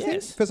 Jared. I think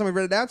Yes. first time we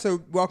read it out.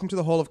 So welcome to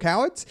the Hall of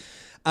Cowards.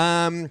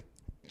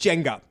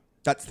 Jenga.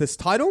 That's this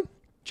title.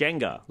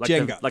 Jenga.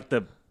 Jenga. Like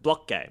the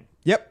block game.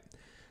 Yep.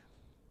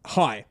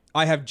 Hi,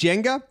 I have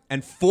Jenga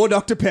and 4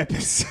 Dr.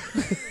 Peppers.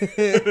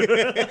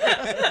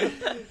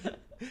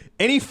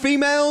 Any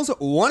females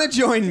want to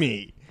join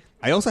me?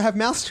 I also have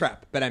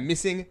Mousetrap, but I'm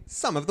missing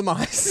some of the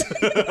mice.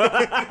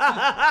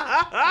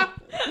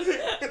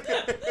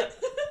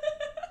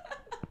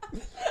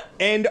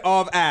 End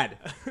of ad.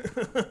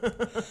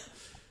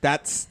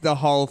 That's the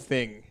whole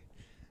thing.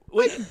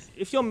 Wait,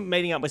 if you're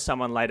meeting up with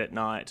someone late at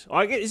night, do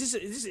you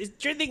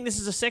think this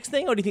is a sex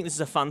thing or do you think this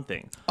is a fun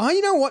thing? Oh,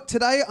 you know what?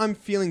 Today I'm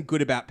feeling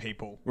good about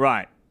people.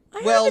 Right.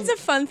 I Well- hope it's a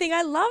fun thing.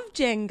 I love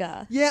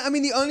Jenga. Yeah, I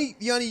mean the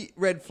only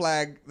red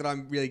flag that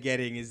I'm really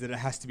getting is that it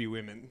has to be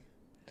women.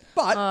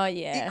 But Oh,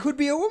 yeah. it could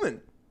be a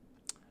woman.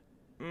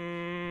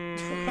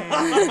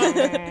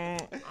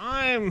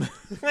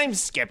 I'm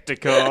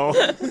skeptical.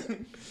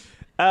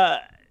 Well,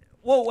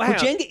 wow. Well,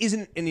 Jenga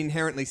isn't an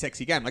inherently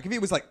sexy game. Like if it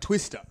was like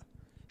Twister.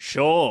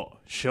 Sure.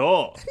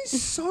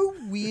 It's so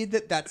weird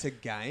that that's a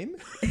game.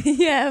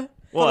 Yeah.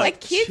 What? Like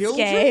kids Children?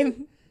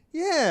 game.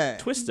 Yeah.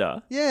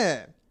 Twister.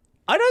 Yeah.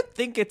 I don't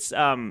think it's.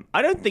 I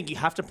don't think you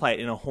have to play it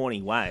in a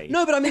horny way.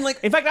 No, but I mean like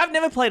In fact, I've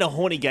never played a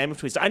horny game of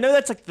Twister. I know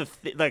that's like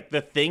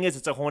the thing is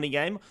it's a horny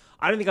game.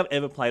 I don't think I've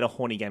ever played a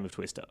horny game of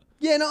Twister.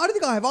 yeah, no, I don't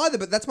think I have either,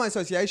 but that's my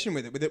association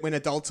with it. With it when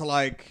adults are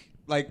like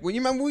when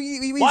you remember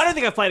Well, I don't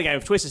think I've played a game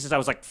of Twister since I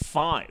was like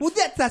 5. well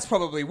that's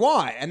probably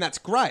why, and that's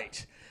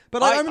great.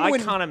 But I remember I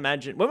when can't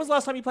imagine. When was the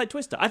last time you played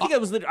Twister? I think I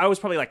was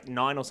probably like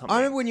 9 or something. I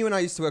remember when you and I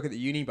used to work at the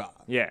uni bar.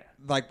 Yeah.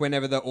 Like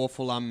whenever the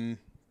awful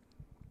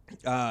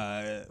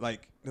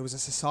like there was a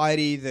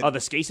society that Oh, the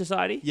Ski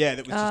Society? yeah,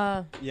 that was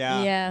just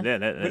yeah. Yeah.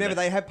 Whenever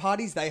they had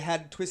parties, they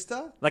had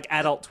Twister. Like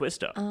adult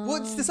Twister. Well,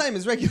 it's the same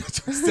as regular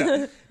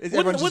Twister.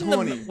 Everyone's just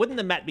horny. Wouldn't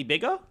the mat be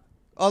bigger?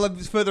 Oh, it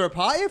was further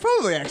apart? Yeah,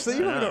 probably, actually.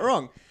 You're probably not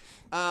wrong.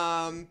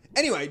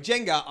 Anyway,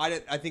 Jenga,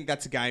 I think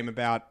that's a game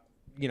about,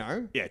 you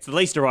know... Yeah, it's the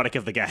least erotic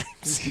of the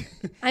games.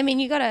 I mean,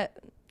 you gotta.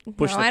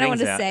 Push no, the I don't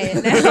want things to out. say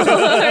it now.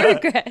 I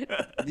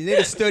regret. You need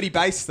a sturdy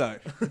base, though.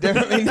 You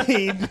definitely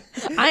need...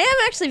 I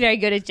am actually very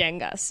good at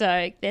Jenga,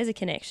 so there's a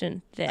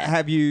connection there.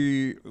 Have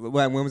you...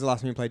 When was the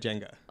last time you played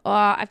Jenga? Oh,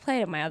 I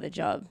played at my other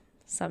job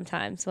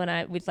sometimes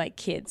with like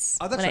kids.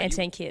 Oh, that's when I right.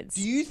 entertain kids.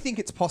 Do you think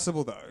it's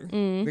possible,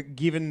 though, that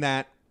given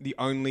that the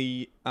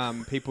only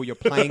people you're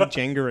playing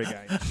Jenga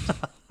against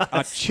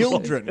are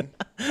children,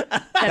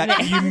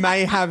 that you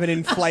may have an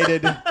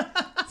inflated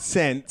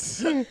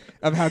sense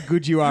of how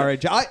good you are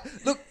at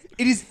Jenga? Look,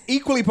 it is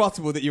equally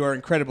possible that you are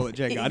incredible at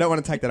Jenga. I don't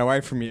want to take that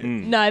away from you.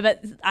 No,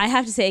 but I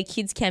have to say,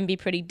 kids can be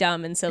pretty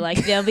dumb, and so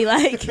like they'll be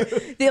like,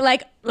 they're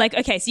like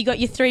okay, so you got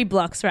your 3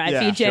 blocks right for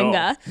Yeah, your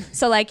Jenga.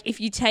 So like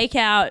if you take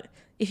out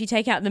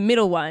the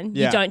middle one,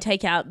 Yeah. you don't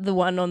take out the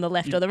one on the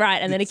left or the right,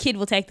 and then a kid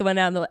will take the one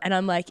out, and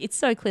I'm like, it's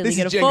so clearly This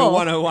going is to Jenga fall.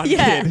 101,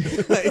 yeah,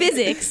 kid.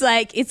 physics,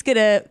 like it's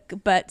gonna.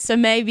 But so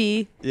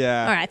maybe.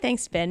 Yeah. All right,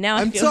 thanks, Ben. Now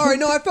I I'm feel sorry.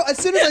 No, I felt as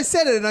soon as I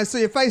said it and I saw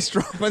your face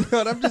drop, I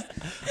thought I'm just.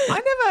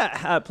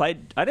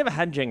 I never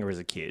had Jenga as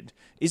a kid.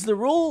 Is the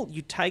rule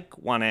you take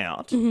one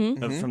out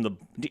from the...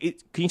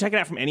 Can you take it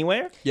out from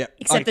anywhere? Yeah.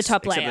 Except the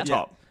top layer. Except the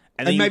top.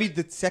 And then maybe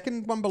the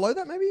second one below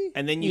that, maybe?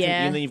 And then you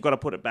Yeah. and then you've got to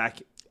put it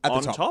back At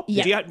the on top.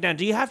 Yeah.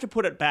 Do you have to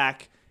put it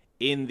back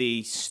in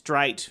the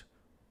straight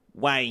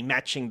way,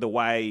 matching the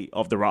way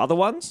of the other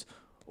ones,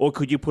 or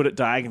could you put it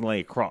diagonally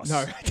across? No,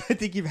 I don't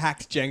think you've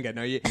hacked Jenga.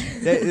 No, you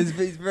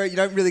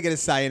don't really get a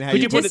say in how Could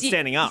you you put Just- it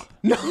standing up?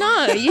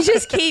 no, you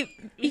just keep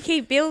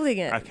building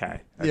it. Okay.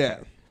 Yeah.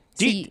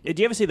 Do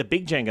you ever see the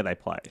big Jenga they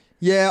play?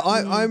 Yeah,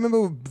 I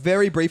remember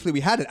very briefly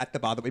we had it at the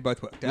bar that we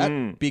both worked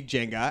at, Big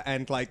Jenga,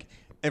 and like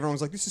everyone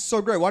was like, "This is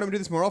so great. Why don't we do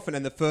this more often?"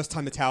 And the first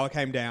time the tower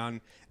came down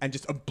and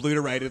just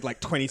obliterated like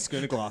 20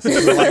 schooner glasses,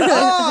 we were like,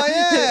 "Oh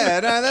yeah,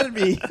 no, that'd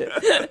be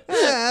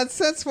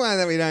that's why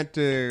that we don't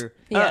do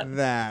Yeah.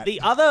 that." The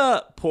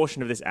other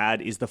portion of this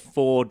ad is the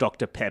 4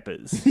 Dr.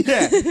 Peppers.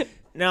 yeah,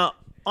 Now,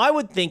 I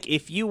would think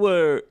if you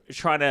were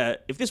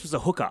if this was a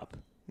hookup,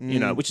 you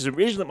know, which is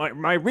originally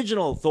my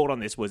original thought on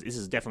this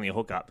is definitely a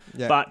hookup.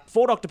 Yeah. But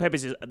 4 Dr.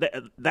 Peppers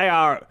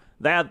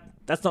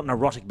that's not an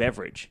erotic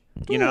beverage.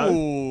 You know,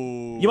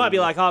 Ooh. you might be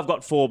like, oh, I've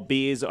got 4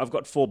 beers, I've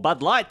got 4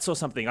 Bud Lights or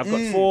something. I've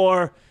got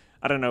 4,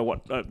 I don't know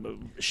what,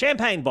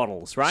 champagne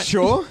bottles, right?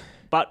 Sure.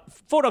 But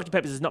 4 Dr.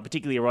 Peppers is not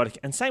particularly erotic,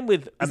 and same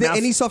with Is there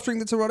any soft drink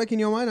that's erotic in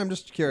your mind? I'm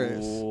just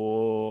curious.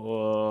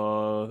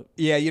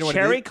 Yeah, you know what?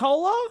 cherry it is?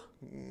 cola?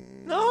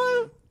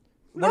 No.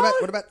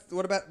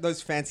 What about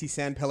those fancy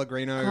San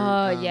Pellegrino?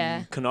 Oh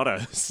yeah.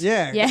 Canotos.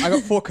 Yeah, Yeah. I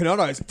got 4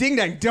 Canotos. Ding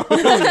dang dong.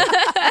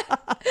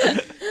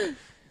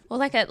 Or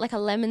like a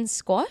lemon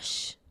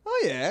squash.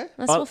 Oh yeah.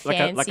 That's more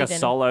fancy like a than,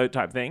 solo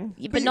type thing.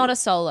 Yeah, but not a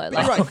solo,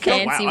 like right. a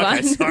fancy Wow, okay,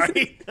 one.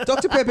 sorry.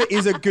 Dr Pepper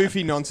is a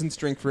goofy nonsense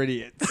drink for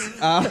idiots.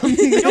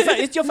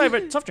 It's your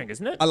favourite soft drink,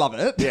 isn't it? I love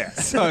it. Yeah.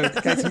 So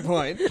case in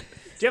point. Do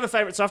you have a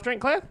favourite soft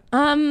drink, Claire?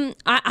 I'm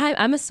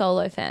a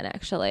solo fan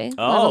actually.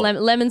 Oh. Love a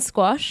lemon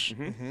squash.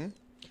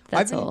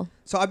 That's all.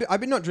 So I've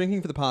been not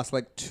drinking for the past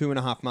like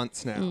 2.5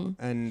 months now,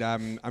 and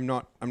I'm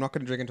not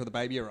going to drink until the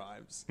baby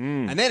arrives,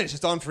 and then it's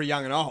just on for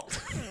young and old,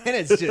 and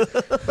it's just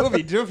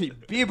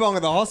doofy beer bong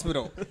at the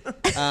hospital.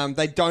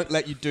 They don't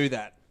let you do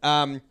that.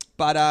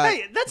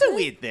 Hey, that's a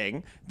weird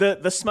thing.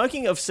 The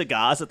smoking of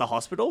cigars at the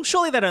hospital.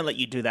 Surely they don't let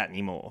you do that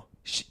anymore.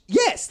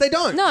 Yes, they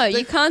don't. No,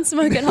 you can't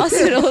smoke at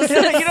hospitals.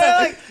 You know,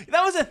 like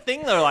that was a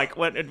thing though. Like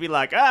when it'd be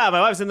like, my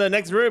wife's in the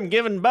next room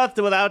giving birth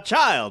to our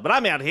child, but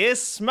I'm out here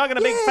smoking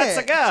a big fat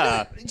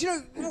cigar. Do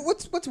you know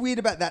what's weird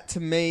about that to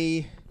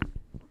me?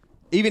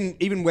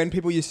 Even when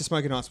people used to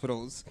smoke in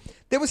hospitals,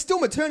 there were still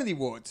maternity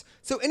wards.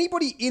 So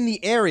anybody in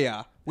the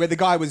area where the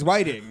guy was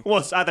waiting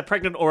was either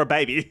pregnant or a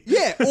baby.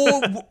 Yeah,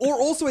 or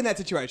also in that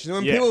situation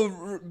when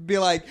people be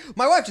like,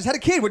 "My wife just had a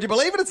kid. Would you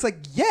believe it?" It's like,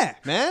 yeah,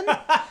 man.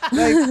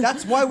 Like,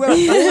 that's why we're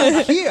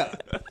all here.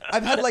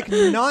 I've had like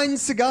 9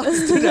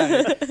 cigars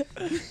today.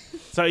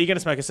 So are you going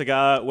to smoke a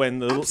cigar when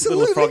the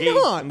Absolutely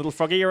little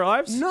froggy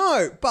arrives?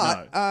 No,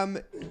 but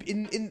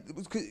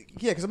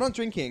because I'm not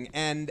drinking,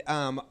 and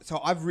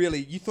so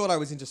you thought I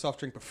was into soft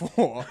drink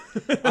before.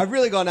 I've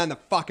really gone down the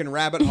fucking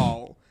rabbit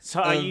hole.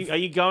 So are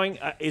you going?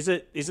 Is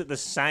it the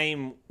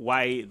same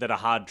way that a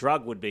hard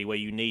drug would be, where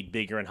you need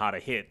bigger and harder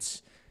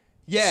hits?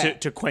 Yeah.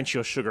 To quench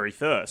your sugary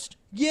thirst.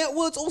 Yeah.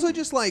 Well, it's also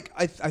just like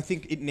I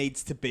think it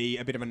needs to be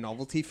a bit of a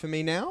novelty for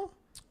me now.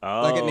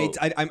 Oh. Like it needs.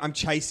 I'm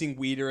chasing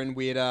weirder and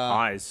weirder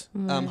highs.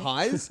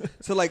 Highs.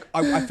 So like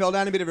I fell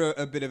down a bit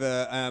of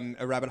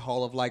a rabbit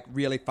hole of like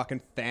really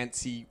fucking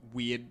fancy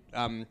weird.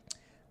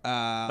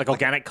 Like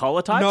organic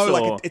cola types? No,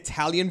 or? like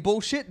Italian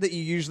bullshit that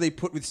you usually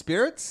put with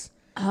spirits.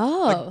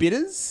 Oh. Like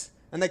bitters.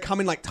 And they come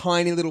in like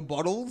tiny little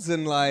bottles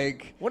and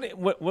like... What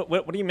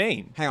do you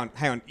mean? Hang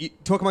on. You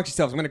talk amongst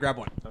yourselves. I'm going to grab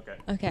one.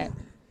 Okay.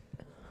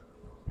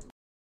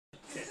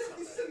 This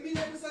is a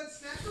mid-episode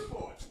snack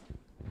report.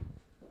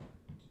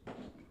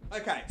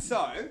 Okay,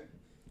 so...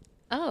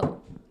 Oh.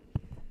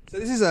 So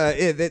this is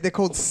they're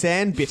called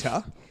Sand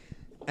Bitter.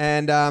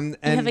 And You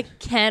have a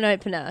can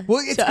opener Well,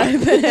 it's- to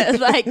open it.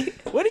 Like,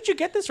 Where did you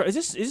get this from? Is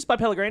this by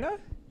Pellegrino?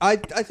 I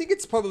think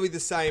it's probably the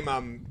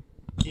same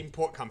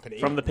import company.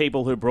 From the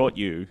people who brought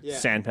you Yeah.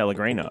 San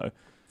Pellegrino.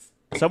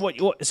 So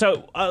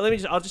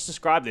I'll just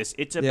describe this.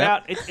 It's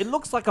about it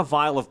looks like a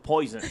vial of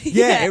poison.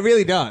 Yeah, it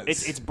really does.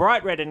 It's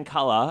bright red in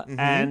color,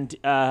 and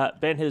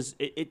Ben has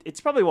it's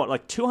probably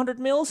like 200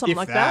 mils, something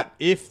like that.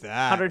 If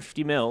that.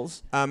 150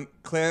 mils.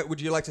 Claire,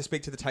 would you like to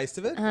speak to the taste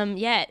of it?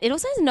 yeah, it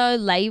also has no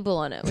label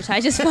on it, which I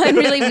just find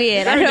really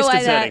weird. I don't know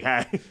why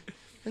that. Hey?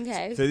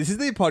 Okay. So this is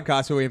the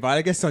podcast where we invite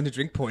our guests on to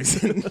drink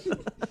poison.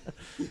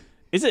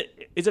 Is it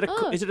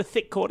a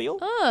thick cordial?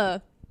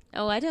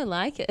 Oh, I don't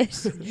like it.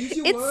 Use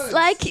your It's words.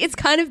 like, it's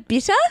kind of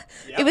bitter.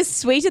 Yep. It was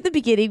sweet at the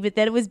beginning, but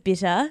then it was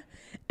bitter.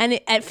 And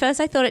at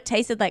first I thought it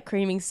tasted like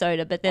creaming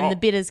soda, but then the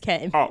bitters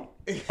came. Oh.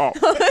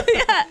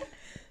 Yeah.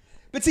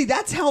 But see,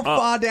 that's how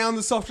far down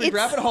the soft drink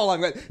It's- rabbit hole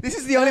I'm going. This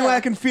is the only way I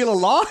can feel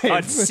alive. Oh,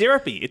 it's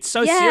syrupy. It's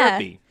so Yeah.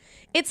 syrupy.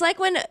 It's like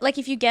when, like,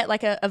 if you get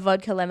like a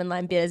vodka lemon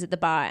lime bitters at the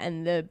bar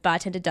and the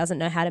bartender doesn't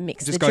know how to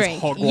mix Just the goes drink.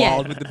 hog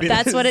wild with the bitters.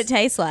 That's what it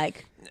tastes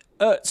like.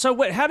 So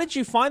wait, how did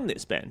you find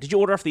this, Ben? Did you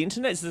order off the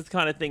internet? Is this the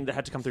kind of thing that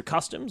had to come through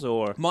customs,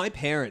 or? My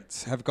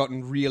parents have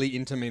gotten really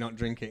into me not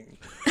drinking,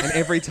 and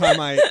every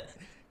time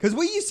because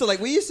we used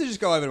to just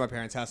go over to my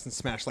parents' house and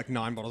smash like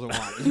 9 bottles of wine.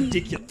 It was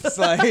ridiculous.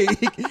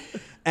 Like,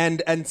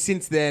 and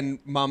since then,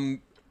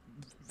 Mum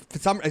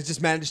has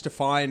just managed to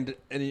find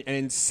an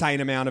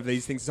insane amount of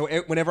these things. So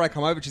whenever I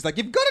come over, she's like,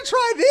 "You've got to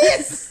try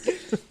this."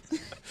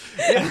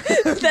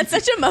 That's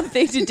such a mum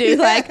thing to do.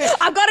 Like,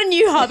 I've got a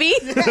new hobby.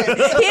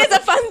 Here's a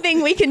fun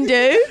thing we can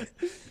do.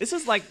 This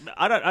is like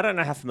I don't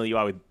know how familiar you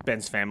are with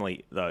Ben's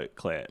family though,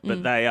 Claire,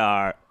 but they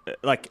are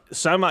like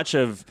so much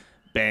of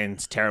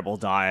Ben's terrible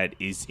diet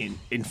is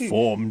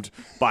informed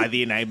by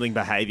the enabling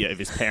behaviour of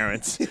his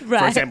parents. For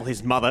Right. example,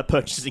 his mother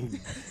purchasing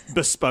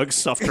bespoke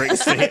soft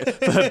drinks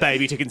for her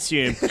baby to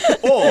consume.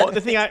 Or the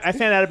thing I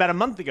found out about a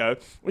month ago,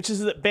 which is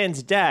that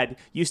Ben's dad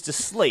used to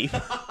sleep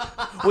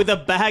with a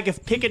bag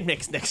of pick and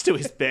mix next to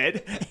his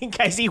bed in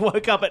case he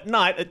woke up at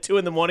night at 2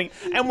 a.m.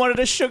 and wanted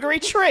a sugary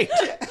treat.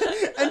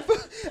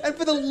 And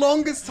for the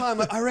longest time,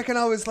 like, I reckon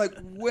I was like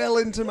well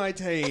into my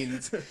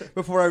teens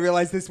before I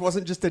realised this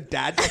wasn't just a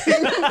dad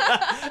thing.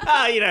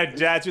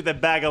 Dads with a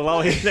bag of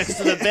lollies next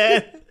to the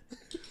bed.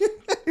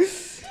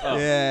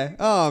 Yeah.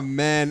 Oh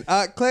man.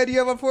 Claire, do you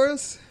have one for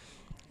us?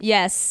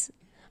 Yes.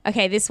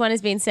 Okay, this one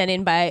has been sent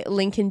in by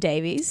Lincoln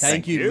Davies.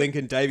 Thank you,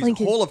 Lincoln Davies,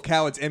 Lincoln. Hall of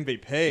Cowards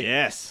MVP.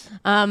 Yes.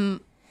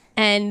 And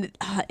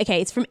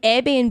it's from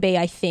Airbnb,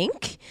 I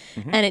think,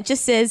 and it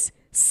just says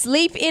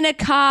sleep in a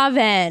car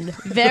van,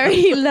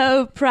 very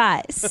low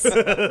price. For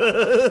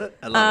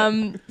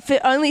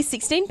only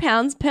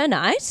 £16 per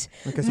night.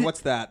 Okay, so what's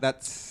that?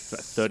 That's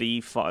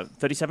 $37,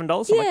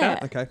 something like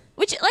that. okay.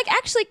 Which, like,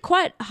 actually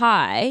quite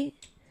high.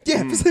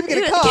 Yeah, for sleeping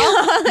in a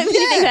car. When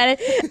you think about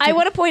it. I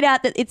want to point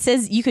out that it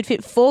says you could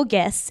fit 4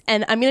 guests,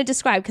 and I'm going to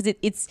describe because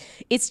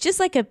it's just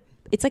like a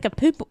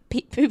poop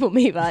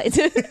amoeba. It's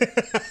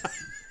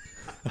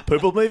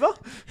People mover?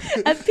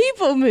 A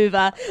people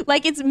mover.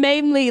 Like it's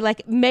mainly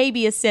like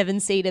maybe a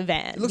 7-seater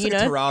van. It looks you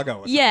like a know? Tarago or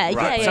something. Yeah,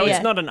 Right. yeah, So yeah.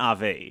 it's not an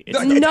RV. It's,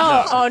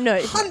 No, oh no.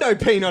 Hundo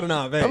P, not an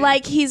RV.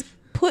 Like he's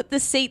put the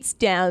seats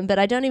down, but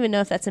I don't even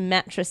know if that's a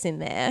mattress in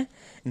there.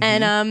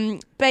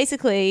 And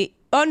basically,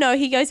 oh no,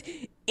 he goes,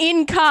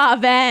 in-car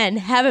van,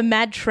 have a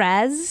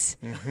mattress.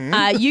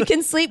 You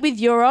can sleep with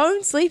your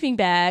own sleeping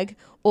bag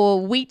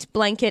or wheat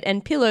blanket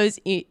and pillows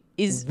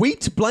is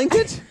Wheat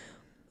blanket?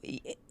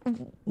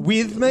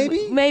 With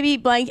maybe? maybe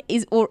blanket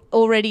is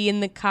already in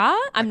the car.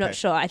 I'm not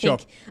sure. I Sure.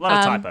 think a lot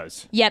of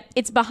typos. Yep,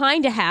 it's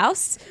behind a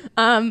house.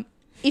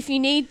 If you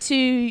need to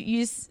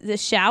use the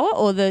shower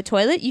or the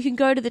toilet, you can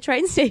go to the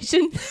train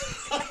station.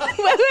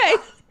 wait.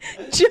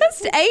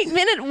 Just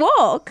 8-minute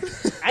walk.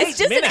 It's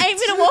just an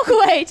 8-minute walk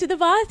away to the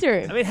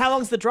bathroom. I mean, how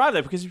long's the drive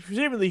though? Because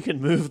presumably you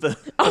can move the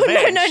Oh,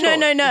 van,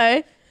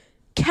 no.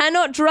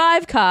 Cannot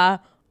drive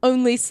car,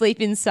 only sleep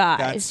inside.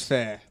 That's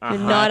fair. You're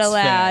not That's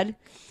allowed. fair.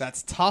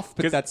 That's tough,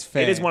 but 'Cause that's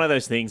fair. It is one of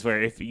those things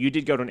where if you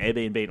did go to an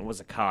Airbnb and it was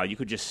a car, you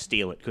could just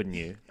steal it, couldn't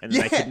you? And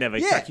they could never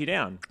track you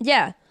down.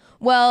 Yeah.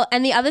 Well,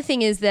 and the other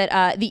thing is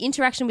that the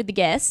interaction with the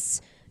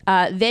guests,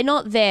 they're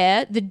not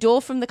there. The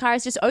door from the car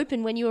is just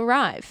open when you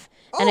arrive.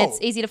 And Oh. it's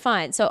easy to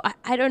find. So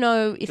I don't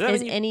know if that there's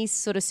mean you- any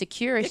sort of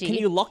security. Can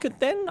you lock it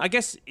then? I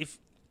guess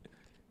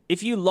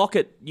if you lock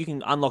it, you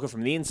can unlock it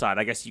from the inside.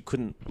 I guess you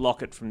couldn't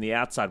lock it from the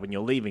outside when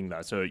you're leaving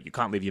though, so you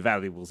can't leave your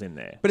valuables in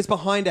there. But it's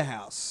behind a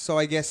house, so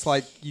I guess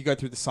like you go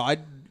through the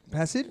side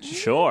passage.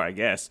 Sure, I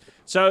guess.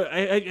 So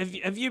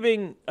have you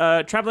been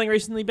traveling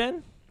recently,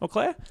 Ben or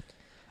Claire?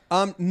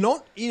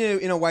 Not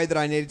in a way that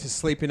I needed to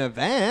sleep in a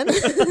van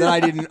that I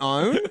didn't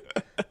own.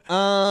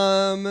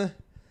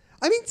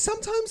 I mean,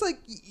 sometimes like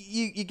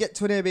you get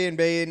to an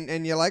Airbnb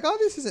and you're like, oh,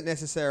 this isn't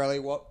necessarily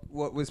what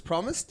was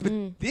promised,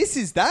 but this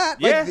is that.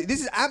 Yeah. Like,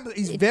 this is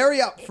he's very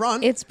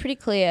upfront. It's pretty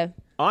clear.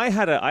 I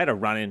had a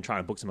run in trying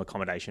to book some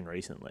accommodation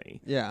recently.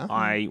 Yeah.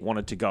 I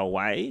wanted to go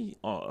away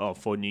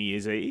for New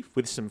Year's Eve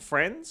with some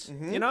friends.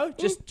 You know,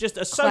 just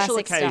a social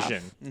Classic stuff.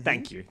 occasion.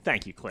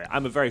 Thank you, Claire.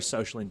 I'm a very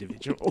social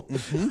individual,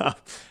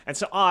 and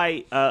so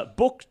I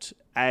booked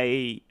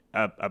a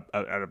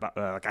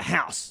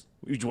house.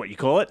 What you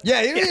call it?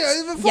 yeah,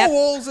 Yes. the four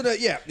walls and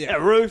A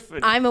roof.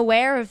 And, I'm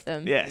aware of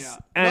them. yes. Yeah.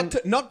 And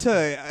Not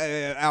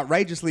to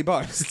outrageously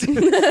boast.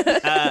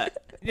 and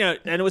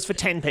it was for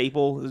 10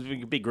 people. It was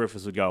a big group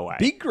as would go away.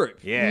 Big group.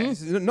 Yeah.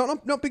 This is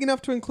not big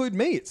enough to include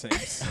me, it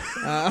seems.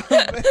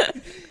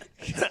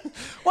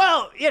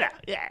 Well, yeah.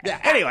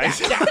 Anyways.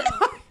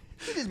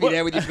 Just be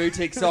there with your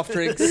boutique soft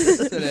drinks.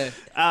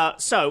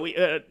 So we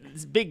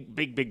this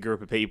big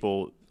group of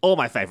people, all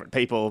my favourite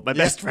people, my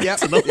best friends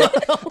Yep, in the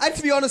yep. world. And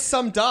to be honest,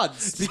 some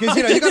duds because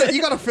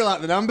you got to fill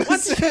out the numbers.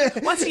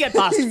 Once you get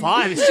past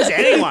 5, it's just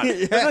anyone.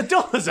 The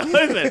door's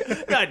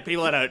open. No,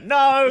 people I don't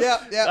know.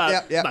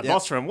 Yep. My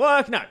boss from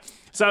work. No.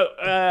 So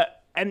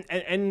and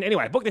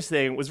anyway, I booked this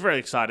thing. Was very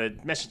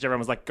excited. Messaged everyone.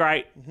 Was like,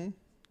 great,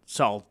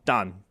 sold,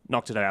 done,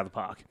 knocked it out of the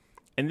park.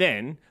 And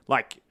then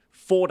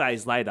 4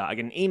 days later, I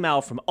get an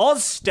email from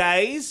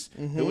Ozstays,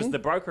 who was the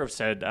broker of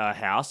said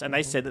house, and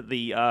they said that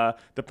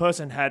the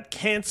person had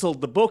cancelled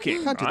the booking.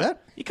 You can't do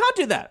that. You can't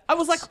do that. I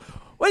was like,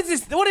 what is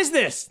this? What is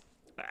this?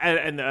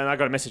 And I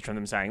got a message from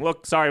them saying,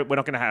 look, sorry, we're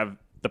not going to have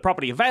the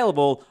property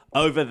available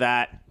over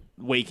that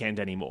weekend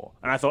anymore.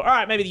 And I thought, all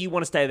right, maybe you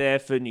want to stay there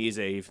for New Year's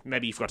Eve.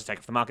 Maybe you forgot to take it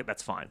off the market.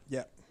 That's fine.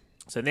 Yeah.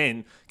 So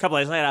then, a couple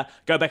of days later,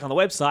 go back on the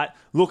website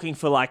looking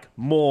for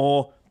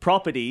more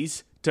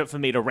properties for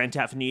me to rent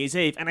out for New Year's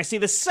Eve, and I see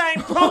the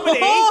same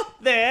property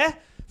there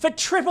for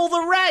triple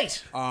the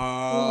rate.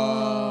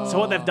 So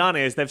what they've done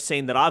is they've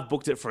seen that I've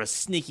booked it for a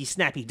sneaky,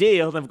 snappy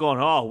deal. They've gone,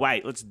 oh,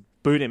 wait, let's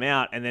boot him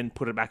out and then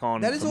put it back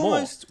on That is for more.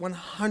 almost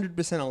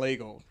 100%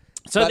 illegal.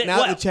 So but they- now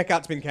well- that the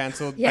checkout's been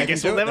cancelled, Yeah. they I can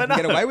guess do we'll it. They never can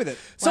get know. away with it.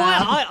 So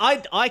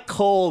I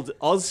called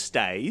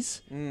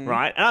Ozstays,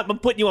 right? And I'm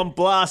putting you on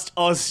blast,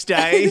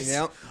 Ozstays.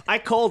 Yep. I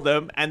called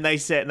them and they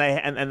said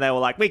and they were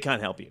like, we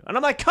can't help you. And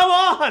I'm like, come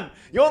on,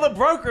 you're the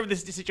broker of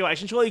this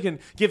situation. Surely you can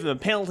give them a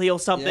penalty or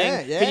something.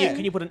 Yeah.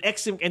 Can you put an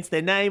X against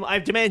their name? I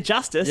demand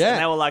justice. Yeah.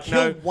 And they were like,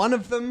 Kill no. one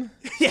of them.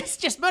 Yes,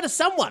 just murder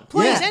someone,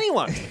 please, Yeah.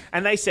 anyone.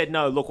 And they said,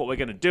 no, look, what we're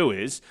going to do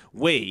is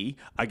we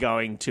are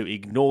going to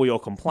ignore your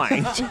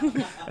complaint.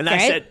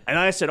 And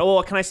I said,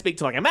 oh, can I speak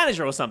to a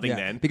manager or something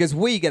then? Because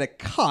we get a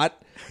cut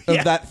of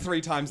Yeah. that 3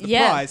 times the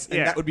Yeah. price, and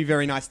Yeah. that would be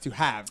very nice to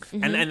have.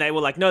 And they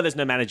were like, no, there's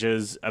no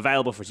managers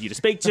available for you to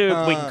speak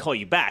to. We can call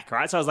you back,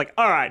 right? So I was like,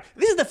 all right,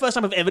 this is the first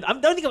time I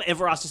don't think I've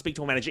ever asked to speak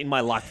to a manager in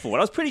my life before.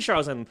 I was pretty sure I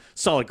was on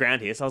solid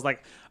ground here. So I was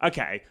like,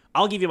 okay,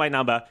 I'll give you my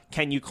number.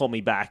 Can you call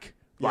me back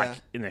Yeah.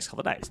 in the next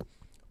couple of days?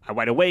 I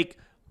wait a week.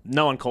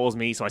 No one calls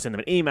me. So I send them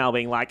an email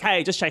being like,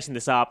 hey, just chasing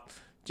this up.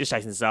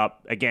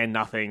 Again,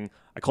 nothing.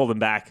 I call them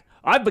back.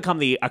 I've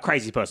become a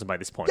crazy person by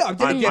this point. Yeah,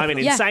 I'm an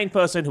Yeah. insane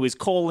person who is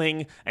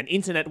calling an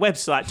internet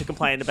website to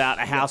complain about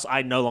a house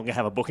I no longer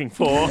have a booking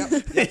for.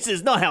 This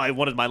is not how I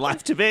wanted my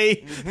life to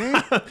be.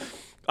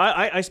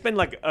 I spend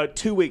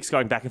 2 weeks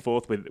going back and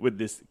forth with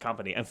this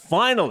company, and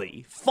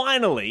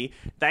finally,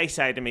 they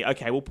say to me,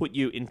 okay, we'll put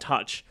you in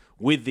touch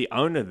with the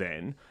owner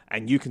then,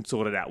 and you can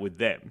sort it out with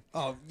them.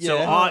 Oh, So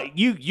yeah.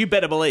 you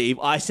better believe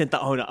I sent the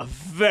owner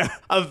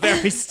a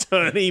very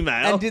stern email.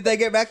 And did they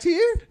get back to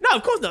you? No,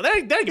 of course not.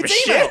 They don't give a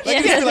It's email. shit. Like,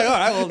 you can be like, all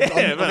right, well,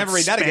 Yeah, I'll never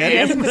read that spam.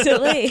 again.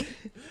 Absolutely.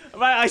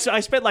 I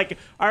spent like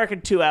I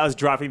reckon 2 hours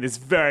drafting this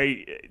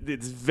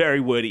very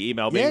wordy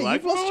email, being Yeah,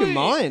 like, you've lost your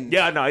mind.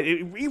 Yeah, no,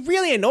 it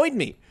really annoyed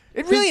me.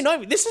 It really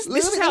annoyed me. This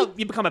is how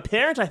you become a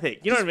parent, I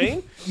think. You know what I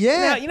mean?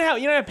 Yeah. You know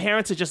how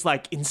parents are just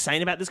like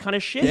insane about this kind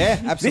of shit. Yeah,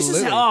 This is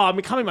absolutely. how I'm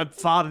becoming my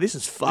father. This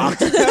is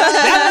fucked. Now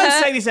that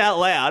I say this out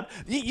loud,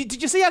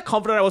 did you see how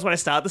confident I was when I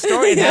started the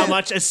story, and how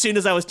much as soon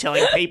as I was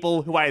telling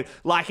people who I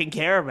like and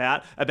care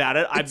about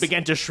it, I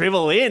began to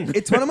shrivel in.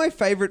 It's one of my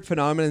favorite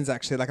phenomenons,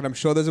 actually. Like, and I'm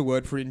sure there's a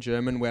word for it in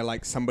German where,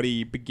 like,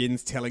 somebody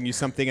begins telling you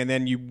something and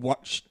then you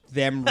watch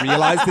them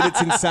realize that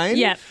it's insane.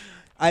 Yeah.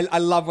 I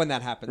love when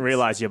that happens.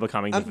 Realize you're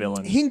becoming the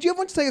villain. Hing, do you have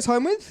one to take us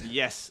home with?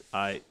 Yes,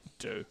 I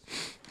do.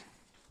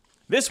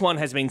 This one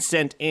has been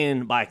sent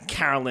in by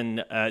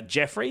Carolyn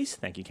Jeffries.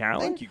 Thank you,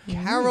 Carolyn. Thank you,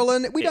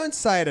 Carolyn. We don't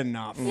say it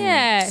enough.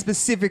 Yeah.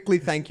 Specifically,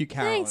 thank you,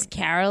 Carolyn. Thanks,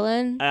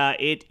 Carolyn.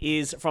 It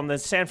is from the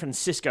San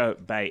Francisco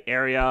Bay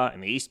Area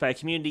and the East Bay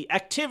Community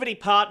Activity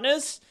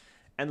Partners.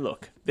 And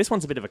look, this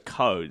one's a bit of a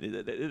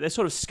code. They're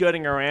sort of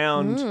skirting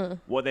around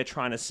what they're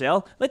trying to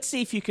sell. Let's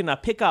see if you can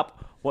pick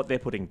up what they're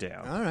putting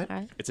down. All right.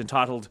 Okay. It's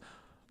entitled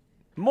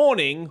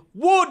Morning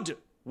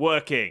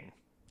Woodworking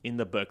in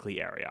the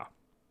Berkeley area.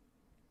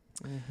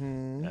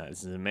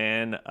 This is a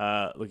man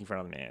looking for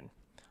another man.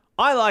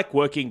 I like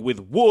working with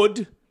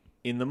wood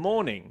in the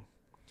morning.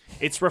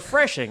 It's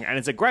refreshing and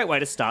it's a great way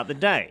to start the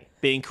day,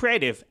 being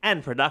creative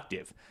and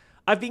productive.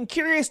 I've been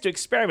curious to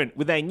experiment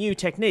with a new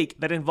technique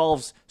that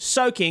involves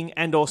soaking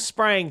and or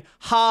spraying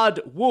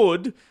hard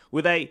wood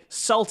with a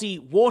salty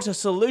water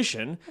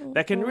solution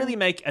that can really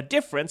make a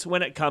difference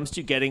when it comes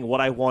to getting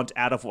what I want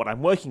out of what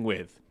I'm working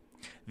with.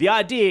 The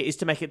idea is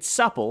to make it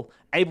supple,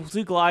 able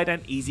to glide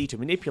and easy to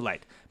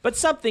manipulate, but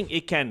something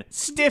it can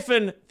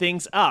stiffen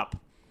things up.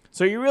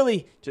 So you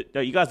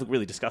guys look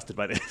really disgusted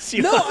by this.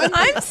 No,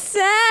 I'm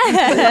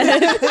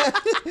sad.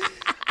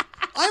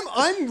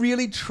 I'm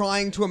really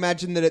trying to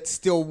imagine that it's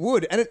still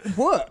wood, and it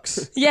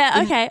works.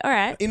 Yeah, okay, all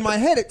right. In my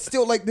head, it's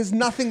still like there's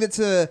nothing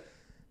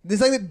there's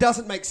something that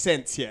doesn't make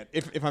sense yet.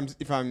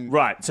 If I'm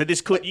Right. So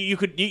this could you're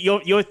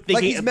thinking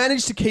like he's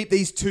managed to keep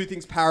these two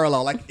things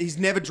parallel. Like he's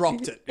never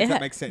dropped it. If Yeah,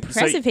 that makes sense.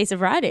 Impressive piece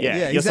of writing. Yeah.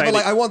 Yeah, You're he's never saying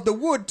like, that- I want the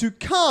wood to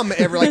come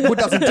every, like, wood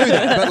doesn't do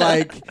that, but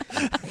like,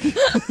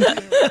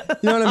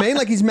 you know what I mean?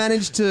 Like, he's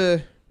managed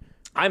to,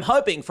 I'm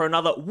hoping for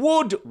another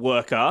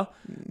woodworker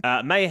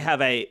may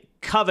have a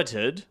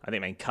covered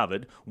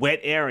wet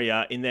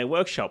area in their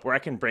workshop where I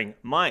can bring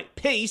my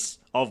piece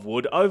of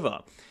wood over.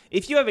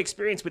 If you have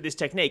experience with this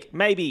technique,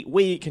 maybe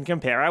we can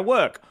compare our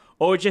work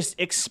or just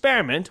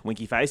experiment,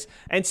 winky face,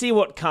 and see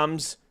what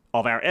comes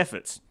of our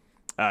efforts.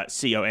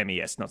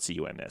 COMES, not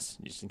CUMS,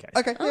 just in case.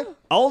 okay, yeah.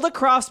 Older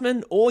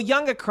craftsmen or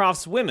younger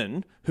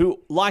craftswomen who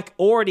like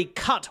already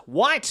cut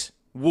white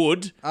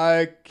wood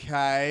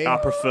Okay. are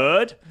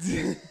preferred,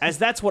 as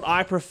that's what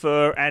I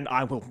prefer and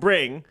I will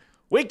bring.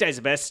 Weekdays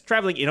are best,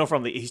 travelling in or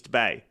from the East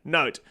Bay.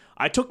 Note,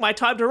 I took my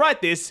time to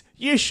write this.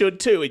 You should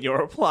too in your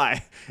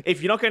reply.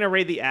 If you're not going to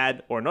read the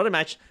ad or not a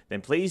match,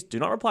 then please do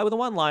not reply with a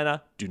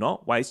one-liner. Do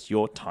not waste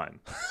your time.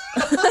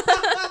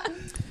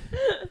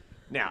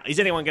 Now, is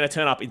anyone going to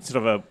turn up in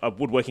sort of a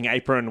woodworking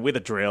apron with a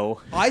drill?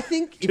 I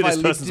think To if I this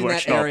lived person's in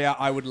workshop. that area,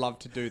 I would love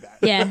to do that.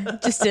 Yeah,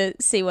 just to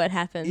see what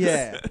happens.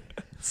 Yeah.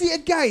 See,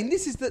 again,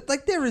 this is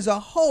there is a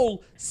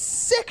whole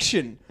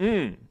section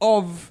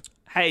of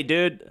Hey,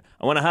 dude,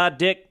 I want a hard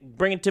dick.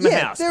 Bring it to my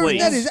house, please.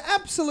 that is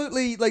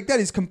absolutely that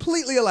is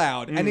completely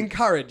allowed and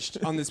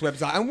encouraged on this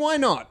website, and why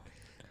not?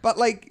 But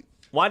like,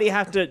 Why do you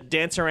have to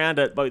dance around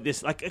it like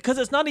this? Like, because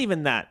it's not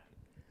even that.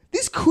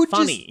 this could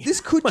Funny.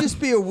 just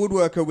be a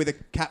woodworker with a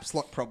caps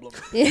lock problem.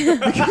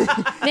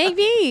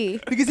 Maybe.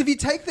 Because if you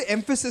take the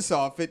emphasis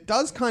off, it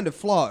does kind of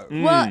flow.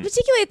 Well,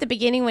 particularly at the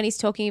beginning when he's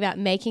talking about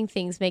making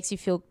things makes you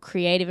feel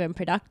creative and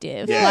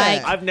productive. Yeah.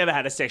 Like, I've never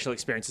had a sexual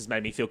experience that's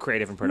made me feel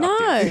creative and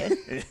productive.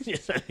 no. It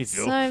just made me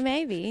feel So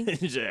maybe.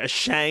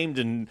 ashamed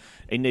and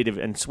in need of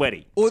and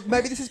sweaty. Or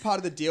maybe this is part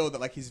of the deal that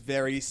like his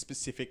very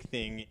specific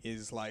thing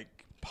is like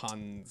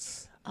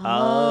puns.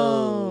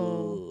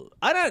 Oh.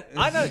 I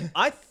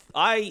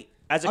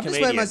as a I've just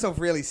comedian, made myself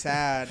really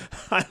sad.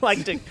 I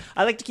like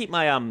to keep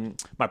my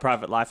my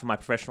private life and my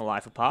professional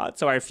life apart,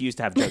 so I refuse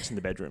to have jokes in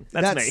the bedroom.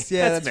 That's me.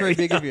 Yeah, That's that's very me.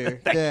 big of you.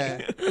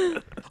 Yeah.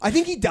 I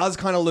think he does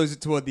kind of lose it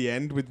toward the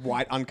end with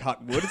white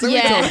uncut wood. It's like,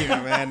 Yeah. what are you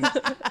talking about,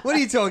 man? What are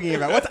you talking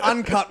about? What's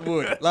uncut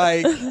wood?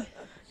 Like,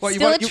 what,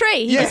 Still a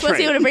tree. He Yeah, just wants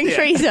tree. people to bring Yeah.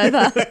 trees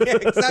over. yeah,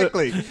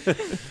 exactly.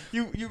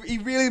 He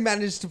really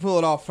managed to pull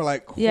it off for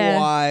like Yeah.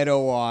 quite a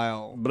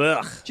while.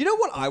 Blech. Do you know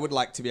what I would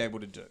like to be able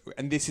to do?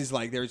 And this is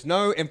like there is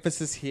no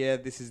emphasis here.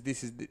 This is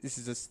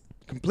just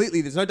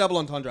completely. There's no double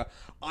entendre.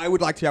 I would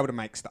like to be able to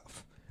make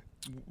stuff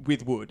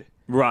with wood.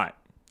 Right.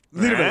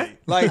 Literally,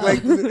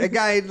 like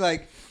again,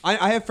 like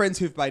I have friends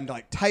who've made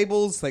like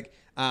tables. Like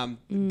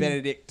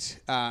Benedict,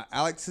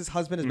 Alex's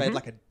husband, has made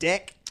like a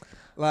deck.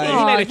 Like, He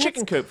made a that's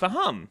chicken coop for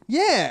Hum.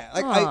 yeah,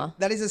 like Aw.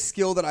 that is a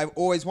skill that I've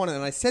always wanted.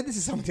 And I said this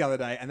to someone the other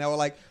day, and they were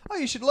like, "Oh,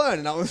 you should learn."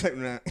 And I was like,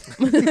 "Nah."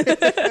 No,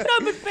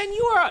 but Ben,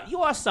 you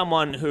are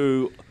someone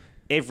who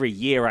every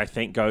year I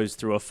think goes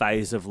through a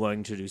phase of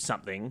learning to do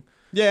something.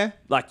 Yeah.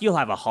 Like you'll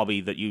have a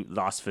hobby that you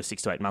last for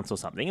 6 to 8 months or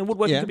something, and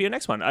woodworking Yeah. could be your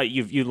next one.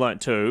 You learnt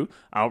too.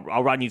 I'll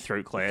run you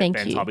through Claire Thank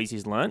Ben's you. hobbies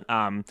he's learnt.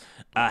 How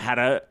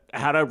to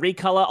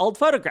recolor old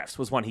photographs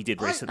was one he did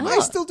recently. I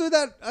still do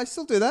that. I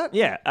still do that.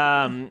 Yeah.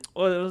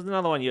 Well, there was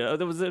another one.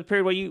 There was a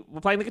period where you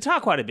were playing the guitar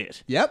quite a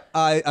bit. Yep.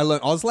 I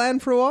learned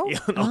Auslan for a while.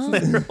 Not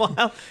there for a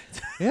while.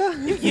 Yeah.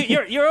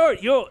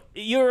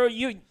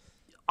 You're.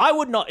 I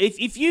would not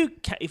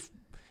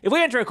if we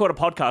went to record a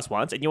podcast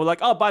once and you were like,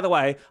 oh, by the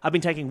way, I've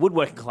been taking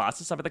woodworking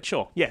classes, I'd be like,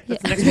 sure, yeah,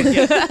 that's the next one.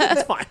 Yeah,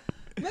 that's fine.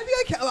 Maybe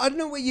I can. I don't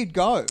know where you'd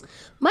go.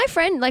 My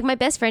friend, like my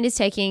best friend, is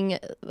taking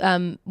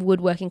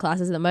woodworking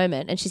classes at the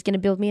moment, and she's going to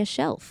build me a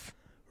shelf.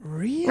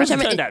 Really? Which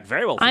turned out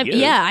very well for you.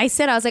 Yeah, I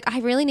was like,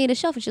 I really need a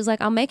shelf, and she was like,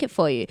 I'll make it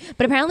for you.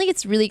 But apparently,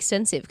 it's really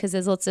extensive because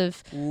there's lots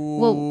of.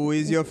 Ooh,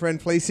 is your friend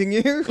fleecing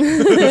you?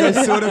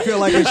 I sort of feel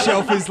like a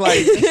shelf is like.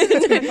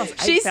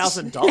 She's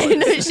 $8,000.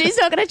 No, she's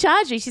not going to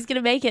charge me. She's going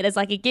to make it as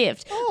like a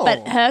gift. Oh.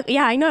 But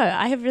I know.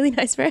 I have really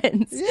nice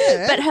friends.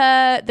 Yeah.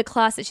 But the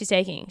class that she's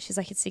taking, she's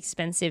like, it's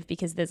expensive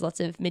because there's lots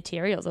of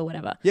materials or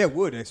whatever. Yeah,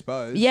 wood, I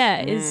suppose.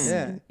 Yeah,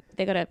 Yeah.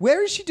 they got to.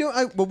 Where is she doing?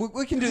 Well,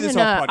 we can do this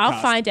No, off podcast.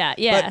 I'll find out.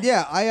 Yeah. But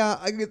yeah,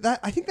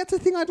 I think that's a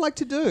thing I'd like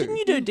to do. Didn't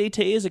you do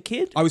DT as a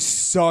kid? I was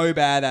so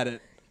bad at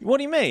it. What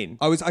do you mean?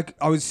 I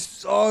was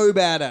so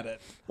bad at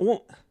it.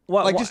 What,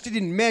 Like, what? just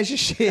didn't measure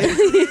shit.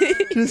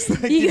 Just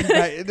like,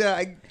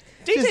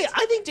 DT,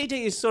 I think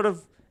DT is sort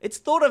of, it's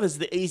thought of as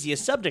the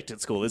easiest subject at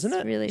school, isn't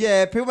it? Really.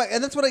 yeah, people,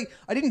 and that's what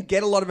I didn't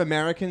get a lot of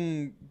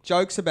American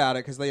jokes about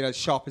it because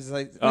shop is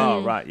like.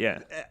 Oh, right, yeah.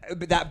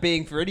 But that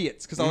being for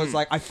idiots, because I was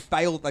like, I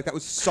failed, like that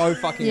was so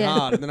fucking Yeah.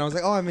 hard, and then I was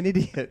like, oh, I'm an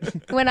idiot.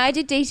 When I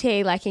did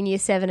DT, like in year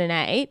 7 and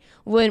 8,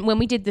 when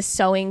we did the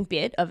sewing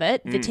bit of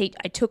it,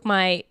 I took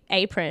my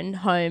apron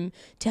home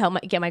to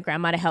get my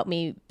grandma to help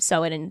me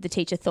sew it, and the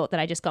teacher thought that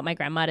I just got my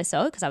grandma to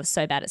sew it because I was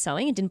so bad at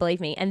sewing and didn't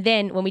believe me. And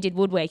then when we did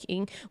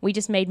woodworking, we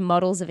just made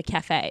models of a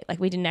cafe. Like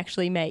we didn't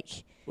actually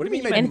make. What do you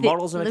mean you made anything.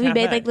 models of a We cafe?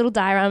 made like little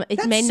diorama. It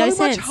That's made so no much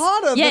sense.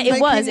 harder Yeah, than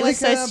it was. making, It was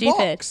so like, a stupid.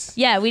 box.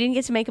 Yeah, we didn't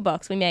get to make a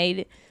box. We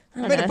made.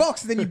 You made a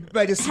box, and then you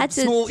made a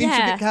small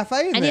intricate cafe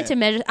in and you there. had to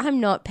measure. I'm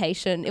not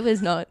patient. It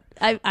was not.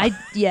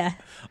 Yeah.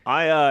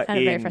 I Found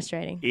it very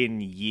frustrating. In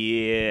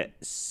year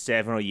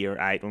 7 or year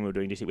 8, when we were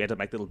doing DT, we had to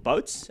make little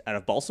boats out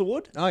of balsa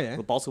wood. Oh, yeah.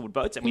 Little balsa wood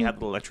boats, and we had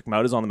little electric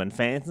motors on them and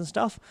fans and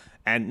stuff.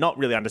 And not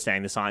really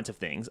understanding the science of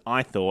things,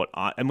 I thought,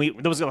 there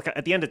was like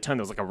at the end of the term,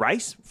 there was like a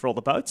race for all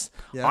the boats.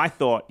 Yeah. I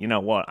thought, you know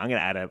what, I'm going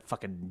to add a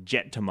fucking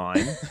jet to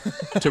mine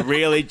to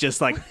really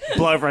just like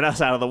blow everyone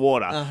else out of the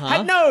water.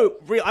 Had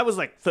I was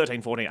like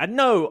 13, 14. I had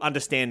no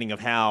understanding of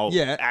how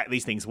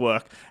these things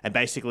work, and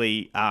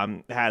basically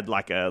had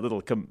like a little.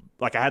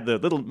 I had the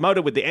little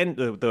motor with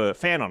the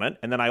fan on it,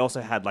 and then I also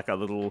had like a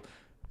little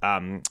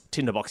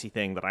tinderboxy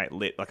thing that I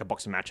lit, like a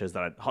box of matches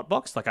that I'd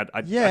hotboxed. Like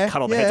I'd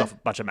cut all the heads off a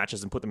bunch of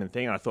matches and put them in the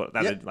thing, and I thought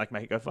that would like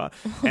make it go far.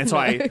 And so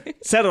I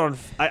set it on,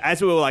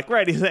 as we were like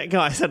ready to go,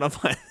 I set it on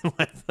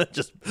my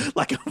just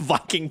like a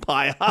Viking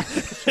pyre,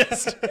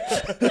 just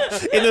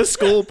in the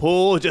school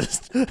pool,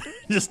 just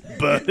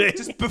burning.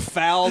 Just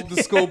befouled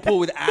the school pool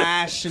with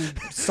ash and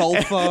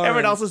sulfur.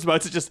 Everyone else's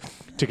boats are just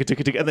tick,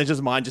 and then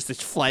just mine, just this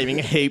flaming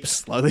heap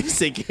slowly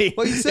sinking.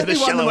 Well, you certainly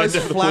in won the most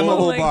shallow end of the pool. flammable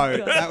Oh my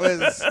boat. God. That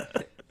was.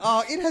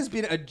 Oh, it has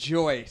been a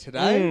joy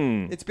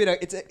today. It's been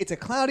it's a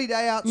cloudy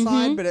day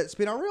outside, but it's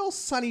been a real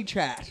sunny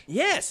chat.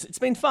 Yes, it's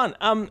been fun.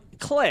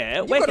 Claire,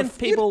 You've where got can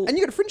people? And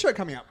you got a fringe show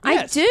coming up.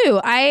 Yes. I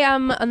do. I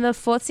on the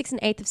 4th, 6th, and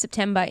 8th of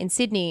September in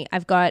Sydney,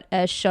 I've got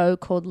a show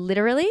called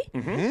Literally.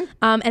 And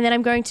then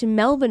I'm going to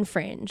Melbourne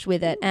Fringe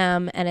with it.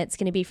 And it's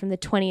going to be from the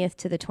 20th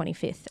to the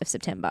 25th of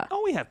September.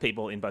 Oh, we have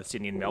people in both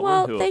Sydney and Melbourne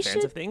Well, who are they fans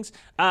should- of things.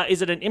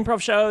 Is it an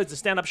improv show? Is it a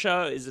stand-up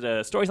show? Is it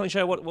a storytelling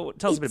show? What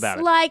tell us a bit about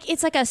it.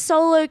 It's like a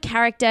solo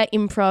character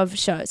improv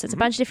show. So it's a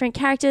bunch of different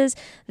characters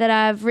that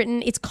I've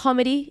written. It's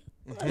comedy.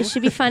 It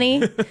should be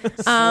funny.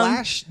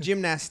 Slash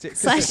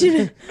gymnastics.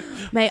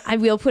 Mate, I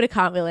will put a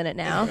cartwheel in it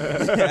now.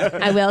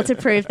 I will, to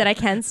prove that I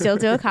can still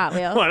do a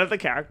cartwell. One of the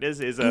characters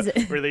is a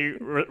really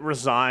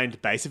resigned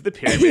base of the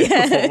pyramid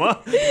performer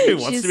who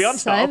wants She's to be on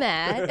so top.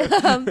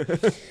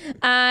 mad.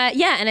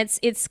 And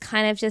it's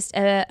kind of just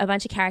a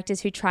bunch of characters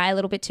who try a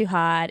little bit too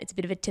hard. It's a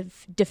bit of a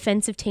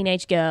defense of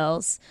teenage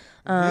girls.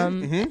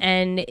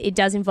 And it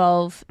does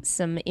involve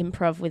some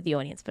improv with the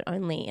audience, but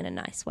only in a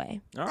nice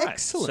way. All right.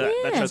 Excellent. So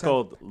that Yeah. show's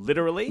called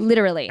Literally.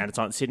 Literally. And it's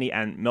on Sydney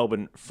and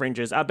Melbourne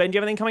Fringes. Ben, do you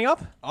have anything coming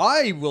up?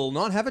 I will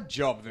not have a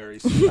job very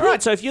soon. All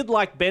right, so if you'd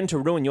like Ben to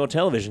ruin your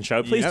television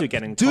show, please do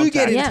get in Do contact.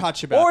 get in Yeah.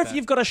 touch about Or that. if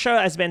you've got a show,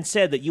 as Ben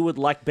said, that you would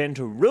like Ben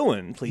to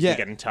ruin, please Yeah. do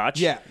get in touch.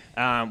 Yeah.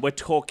 We're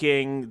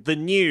talking the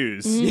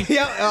news.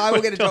 Yeah, I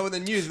will get a job with the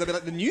news. They'll be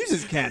like, the news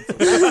is cancelled.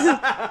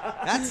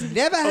 That's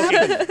never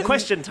happened.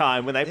 Question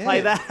time when they play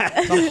Yeah.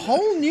 that. The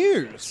whole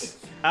news.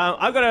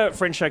 I've got a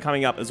Fringe show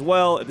coming up as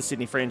well at the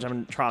Sydney Fringe.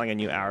 I'm trialling a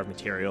new hour of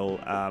material.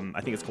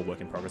 I think it's called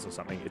Work in Progress or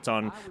something. It's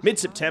on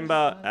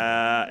mid-September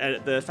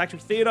at the Factory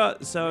Theatre,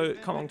 so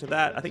come along to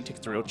that. I think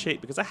tickets are real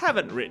cheap because I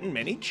haven't written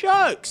many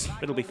jokes.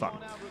 It'll be fun.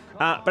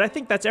 But I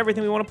think that's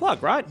everything we want to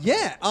plug, right?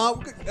 Yeah.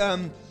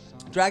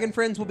 Dragon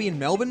Friends will be in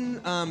Melbourne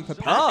for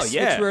PAX,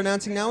 which we're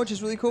announcing now, which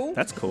is really cool.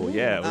 That's cool,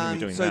 yeah. We'll be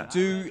doing that.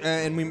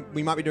 And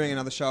we might be doing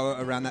another show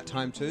around that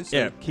time too.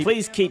 So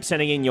please keep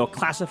sending in your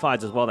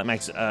classifieds as well. That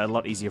makes it a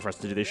lot easier for us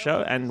to do this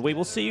show. And we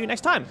will see you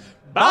next time.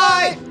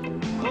 Bye!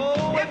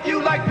 Oh, if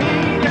you like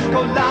pina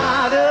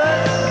coladas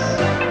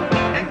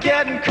and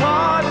getting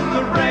caught in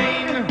the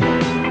rain,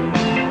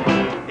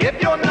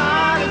 if you're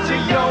not into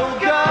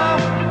yoga,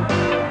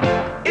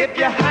 if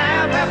you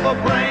have half a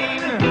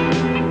brain,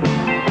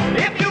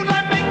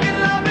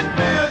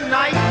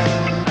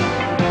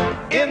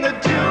 in the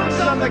dunes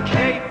on the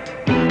Cape,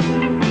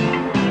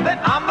 then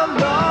I'm the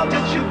love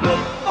that you look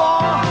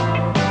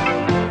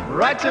for.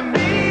 Write to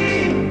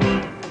me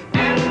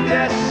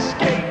and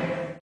escape.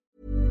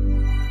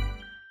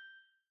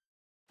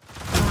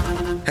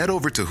 Head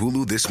over to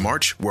Hulu this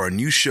March, where our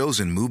new shows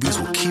and movies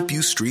will keep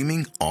you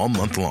streaming all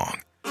month long.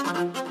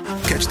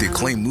 Catch the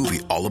acclaimed movie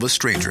All of Us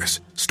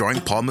Strangers,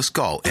 starring Paul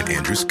Mescal and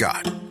Andrew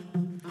Scott.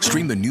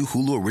 Stream the new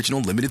Hulu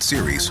original limited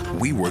series,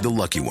 We Were the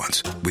Lucky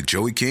Ones, with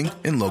Joey King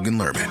and Logan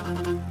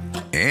Lerman.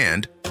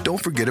 And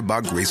don't forget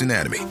about Grey's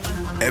Anatomy.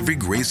 Every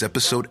Grey's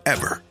episode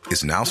ever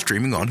is now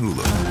streaming on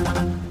Hulu.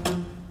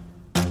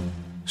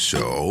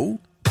 So,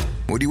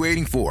 what are you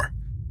waiting for?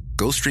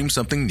 Go stream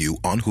something new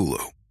on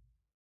Hulu.